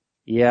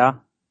 Yeah.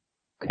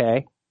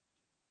 Okay.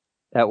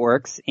 That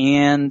works.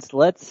 And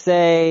let's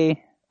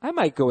say... I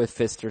might go with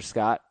Fister,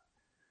 Scott.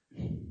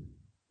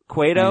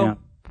 Cueto? Yeah.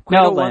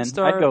 Cueto, No, Lynn.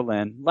 1-star? I'd go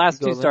Lynn.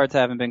 Last 2 starts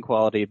haven't been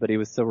quality, but he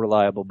was so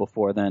reliable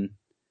before then.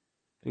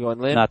 You going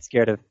Lynn? Not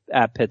scared of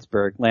at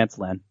Pittsburgh. Lance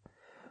Lynn.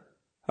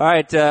 All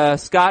right,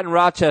 Scott in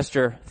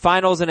Rochester.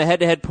 Finals in a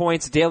head-to-head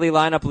points daily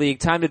lineup league.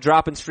 Time to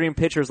drop and stream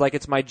pitchers like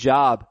it's my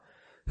job.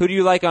 Who do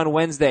you like on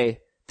Wednesday?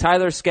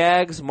 Tyler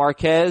Skaggs,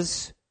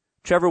 Marquez,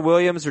 Trevor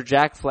Williams, or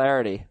Jack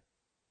Flaherty?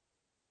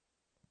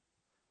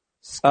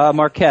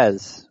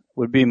 Marquez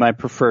would be my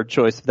preferred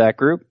choice of that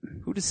group.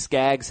 Who does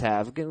Skaggs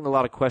have? I'm getting a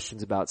lot of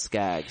questions about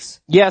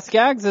Skaggs. Yeah,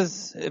 Skaggs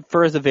is,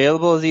 for as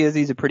available as he is,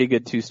 he's a pretty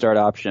good 2-start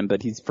option,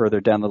 but he's further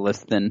down the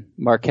list than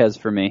Marquez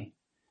for me.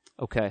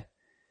 Okay.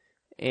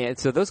 And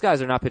so those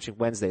guys are not pitching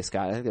Wednesday,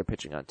 Scott. I think they're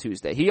pitching on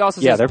Tuesday. He also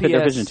Yeah, says they're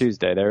pitching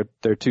Tuesday.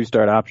 They're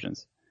 2-start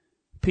options.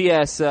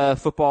 P.S.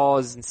 Football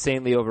is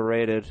insanely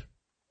overrated.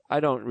 I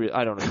don't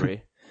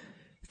agree.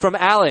 From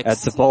Alex.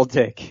 That's a bold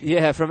take.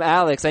 Yeah, from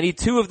Alex. I need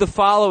 2 of the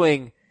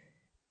following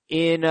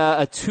in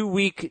a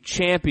 2-week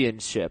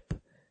championship.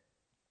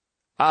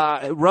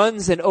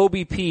 Runs and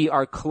OBP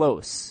are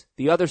close.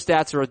 The other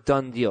stats are a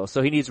done deal.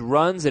 So he needs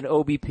runs and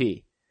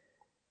OBP.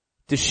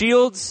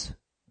 DeShields,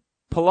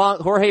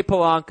 Jorge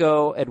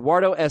Polanco,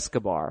 Eduardo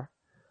Escobar,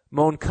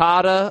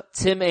 Moncada,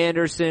 Tim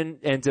Anderson,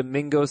 and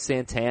Domingo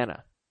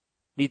Santana.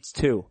 Needs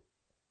 2.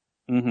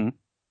 Mm-hmm.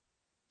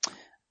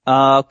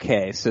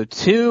 Okay, so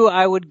 2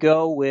 I would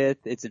go with,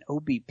 it's an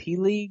OBP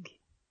league.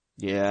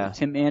 Yeah. So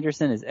Tim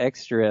Anderson is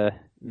extra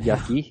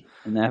yucky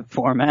in that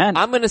format.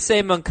 I'm gonna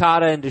say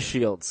Moncada and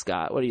DeShields,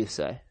 Scott. What do you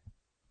say?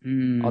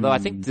 Although I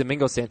think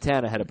Domingo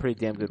Santana had a pretty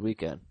damn good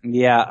weekend.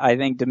 Yeah, I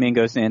think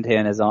Domingo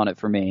Santana is on it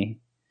for me.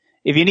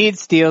 If you need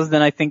steals,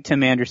 then I think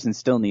Tim Anderson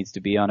still needs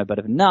to be on it, but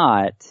if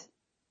not,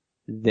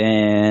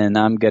 then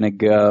I'm gonna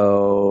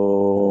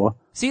go...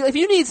 See, if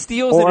you need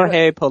steals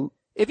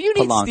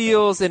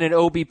steals in an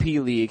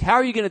OBP league, how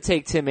are you gonna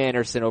take Tim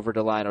Anderson over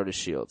Delino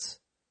DeShields?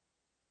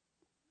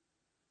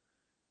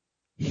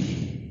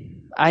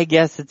 I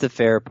guess it's a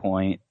fair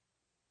point.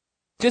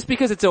 Just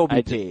because it's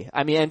OBP.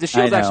 And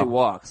DeShields actually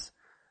walks.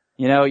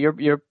 You know,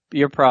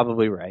 you're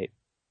probably right.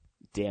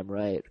 Damn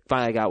right.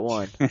 Finally got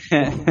one.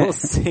 We'll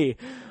see.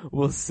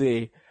 We'll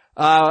see.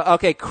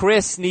 Okay,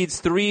 Chris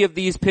needs 3 of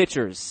these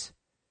pitchers.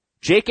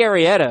 Jake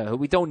Arrieta, who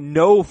we don't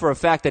know for a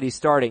fact that he's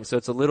starting, so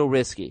it's a little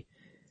risky.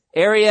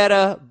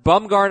 Arrieta,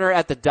 Bumgarner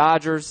at the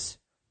Dodgers.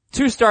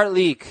 2-start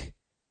league.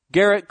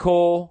 Garrett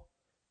Cole,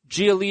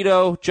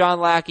 Giolito, John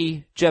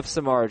Lackey, Jeff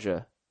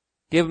Samardzija.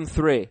 Give him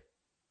 3.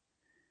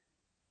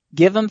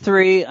 Give him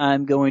 3.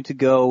 I'm going to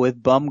go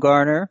with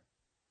Bumgarner,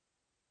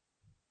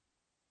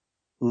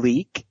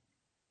 Leak,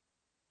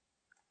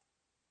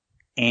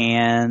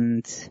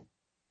 and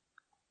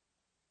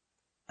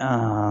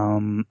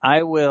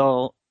I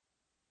will.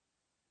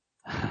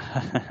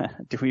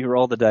 Do we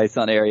roll the dice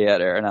on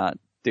Arrieta or not?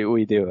 Do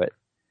we do it?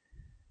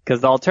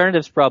 Because the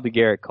alternative's probably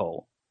Garrett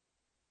Cole.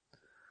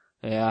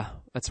 Yeah,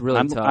 that's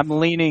really tough. I'm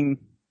leaning.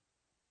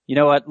 You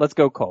know what? Let's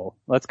go Cole.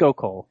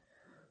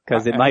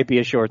 Because it might be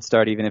a short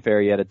start even if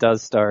Arrieta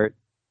does start.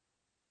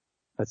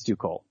 Let's do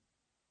Cole.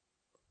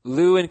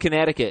 Lou in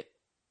Connecticut.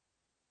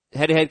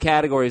 Head-to-head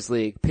categories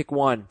league. Pick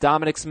 1.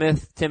 Dominic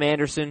Smith, Tim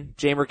Anderson,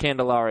 Jeimer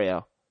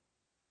Candelario.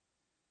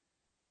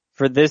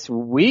 For this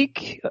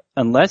week,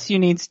 unless you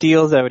need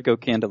steals, I would go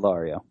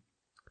Candelario.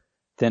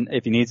 Then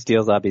if you need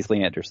steals,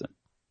 obviously Anderson.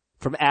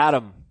 From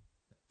Adam.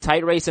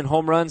 Tight race in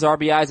home runs,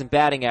 RBIs, and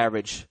batting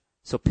average.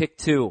 So pick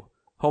 2.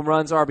 Home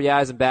runs,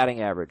 RBIs, and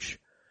batting average.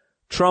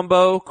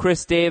 Trumbo,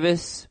 Chris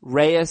Davis,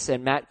 Reyes,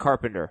 and Matt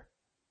Carpenter.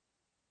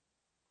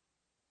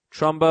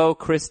 Trumbo,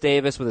 Chris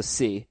Davis with a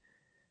C.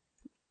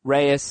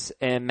 Reyes,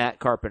 and Matt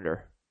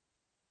Carpenter.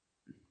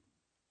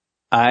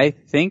 I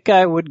think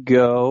I would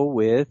go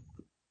with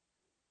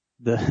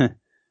the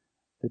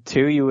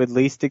 2 you would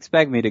least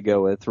expect me to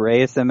go with,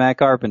 Reyes and Matt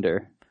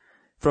Carpenter.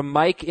 From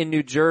Mike in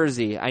New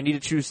Jersey, I need to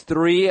choose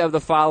 3 of the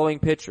following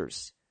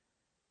pitchers.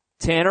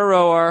 Tanner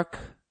Roark,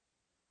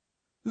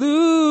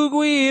 Luke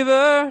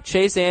Weaver,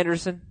 Chase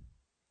Anderson,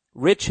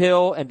 Rich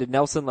Hill, and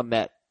Dinelson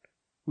Lamet.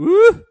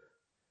 Woo!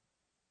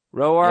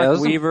 Roark,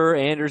 Weaver,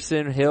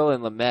 Anderson, Hill,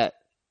 and Lamet.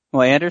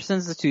 Well,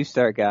 Anderson's the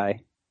 2-start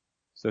guy,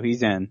 so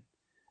he's in.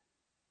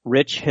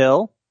 Rich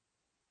Hill,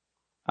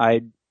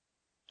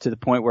 to the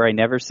point where I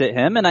never sit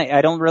him, and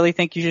I don't really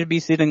think you should be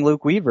sitting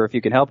Luke Weaver if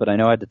you can help it. I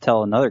know I had to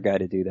tell another guy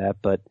to do that,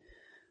 but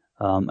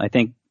I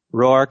think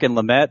Roark and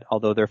Lamet,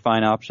 although they're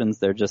fine options,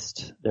 they're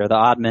the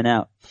odd men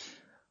out.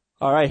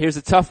 All right, here's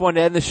a tough one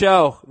to end the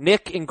show.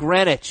 Nick in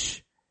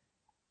Greenwich.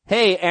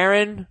 Hey,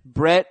 Aaron,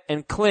 Brett,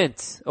 and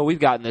Clint. Oh, we've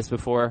gotten this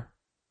before.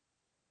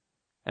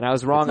 And I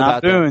was wrong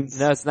about Boone's.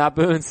 that. No, it's not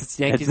Boone's. It's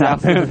Yankees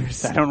outfielders.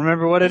 Boone's. I don't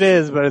remember what it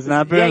is, but it's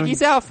not Boone's.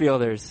 Yankees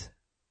outfielders.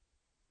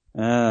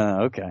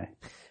 Okay.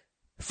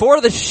 For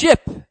the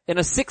ship in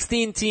a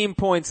 16-team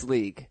points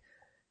league.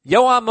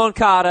 Yoan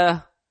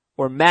Moncada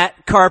or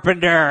Matt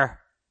Carpenter.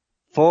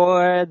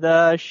 For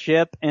the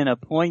ship in a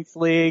points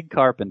league,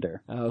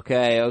 Carpenter.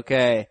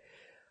 Okay.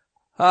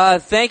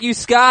 Thank you,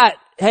 Scott.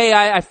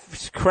 Hey,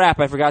 crap,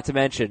 I forgot to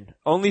mention.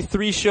 Only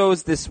 3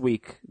 shows this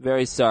week.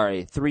 Very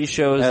sorry. 3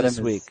 shows Adam this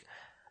week.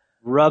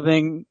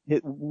 Rubbing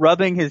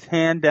his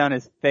hand down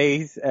his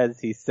face as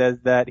he says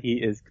that. He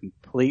is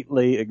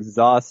completely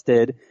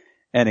exhausted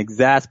and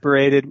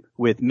exasperated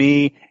with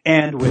me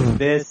and with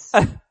this,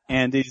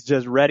 and he's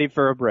just ready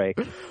for a break.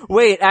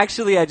 Wait,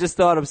 actually, I just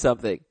thought of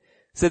something.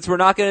 Since we're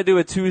not going to do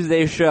a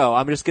Tuesday show,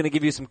 I'm just going to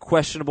give you some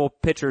questionable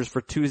pitchers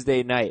for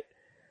Tuesday night.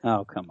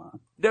 Oh, come on.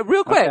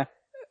 Real quick.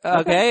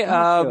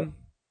 Okay.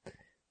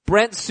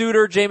 Brent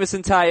Suter,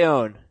 Jameson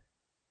Taillon.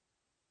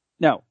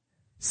 No.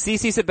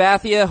 CC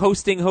Sabathia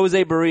hosting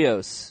Jose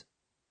Barrios.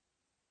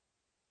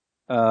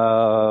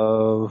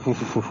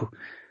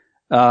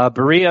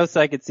 Barrios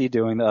I could see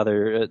doing, the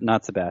other,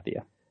 not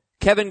Sabathia.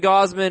 Kevin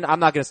Gausman, I'm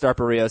not going to start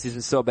Barrios. He's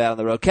been so bad on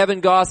the road.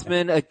 Kevin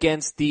Gausman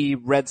against the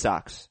Red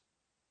Sox.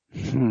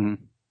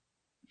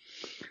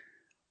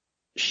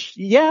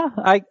 Yeah,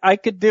 I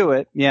could do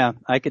it. Yeah,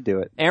 I could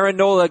do it. Aaron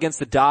Nola against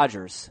the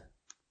Dodgers.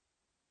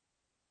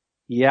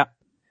 Yeah.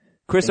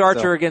 Chris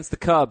Archer against the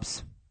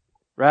Cubs.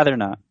 Rather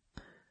not.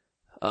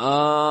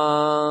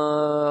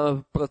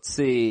 Let's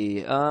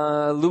see.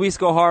 Luis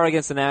Gohara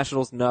against the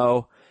Nationals,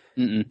 no.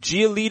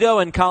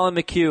 Giolito and Colin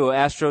McHugh,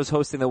 Astros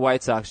hosting the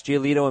White Sox.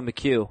 Giolito and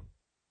McHugh.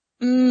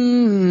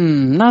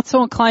 Not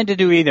so inclined to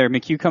do either.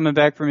 McHugh coming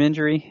back from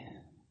injury.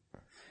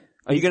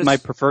 He's my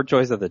preferred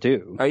choice of the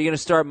 2. Are you going to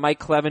start Mike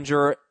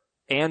Clevenger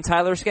and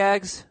Tyler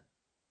Skaggs?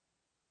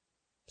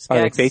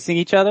 Are they facing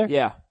each other?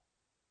 Yeah.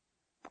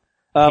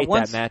 Hate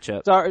that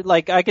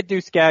matchup. I could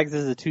do Skaggs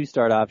as a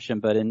 2-start option,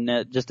 but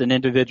in just an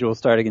individual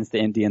start against the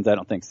Indians, I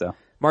don't think so.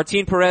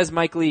 Martin Perez,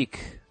 Mike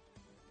Leake.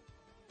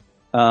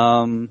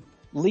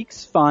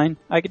 Leake's fine.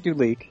 I could do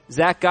Leake.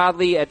 Zach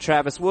Godley at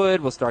Travis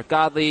Wood. We'll start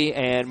Godley.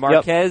 And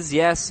Marquez,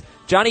 yes.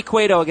 Johnny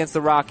Cueto against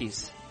the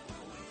Rockies.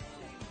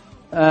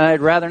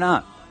 I'd rather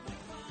not.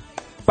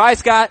 Bye,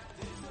 Scott.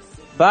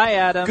 Bye,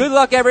 Adam. Good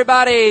luck,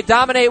 everybody.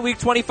 Dominate week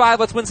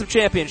 25. Let's win some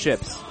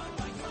championships.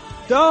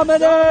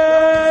 Dominate!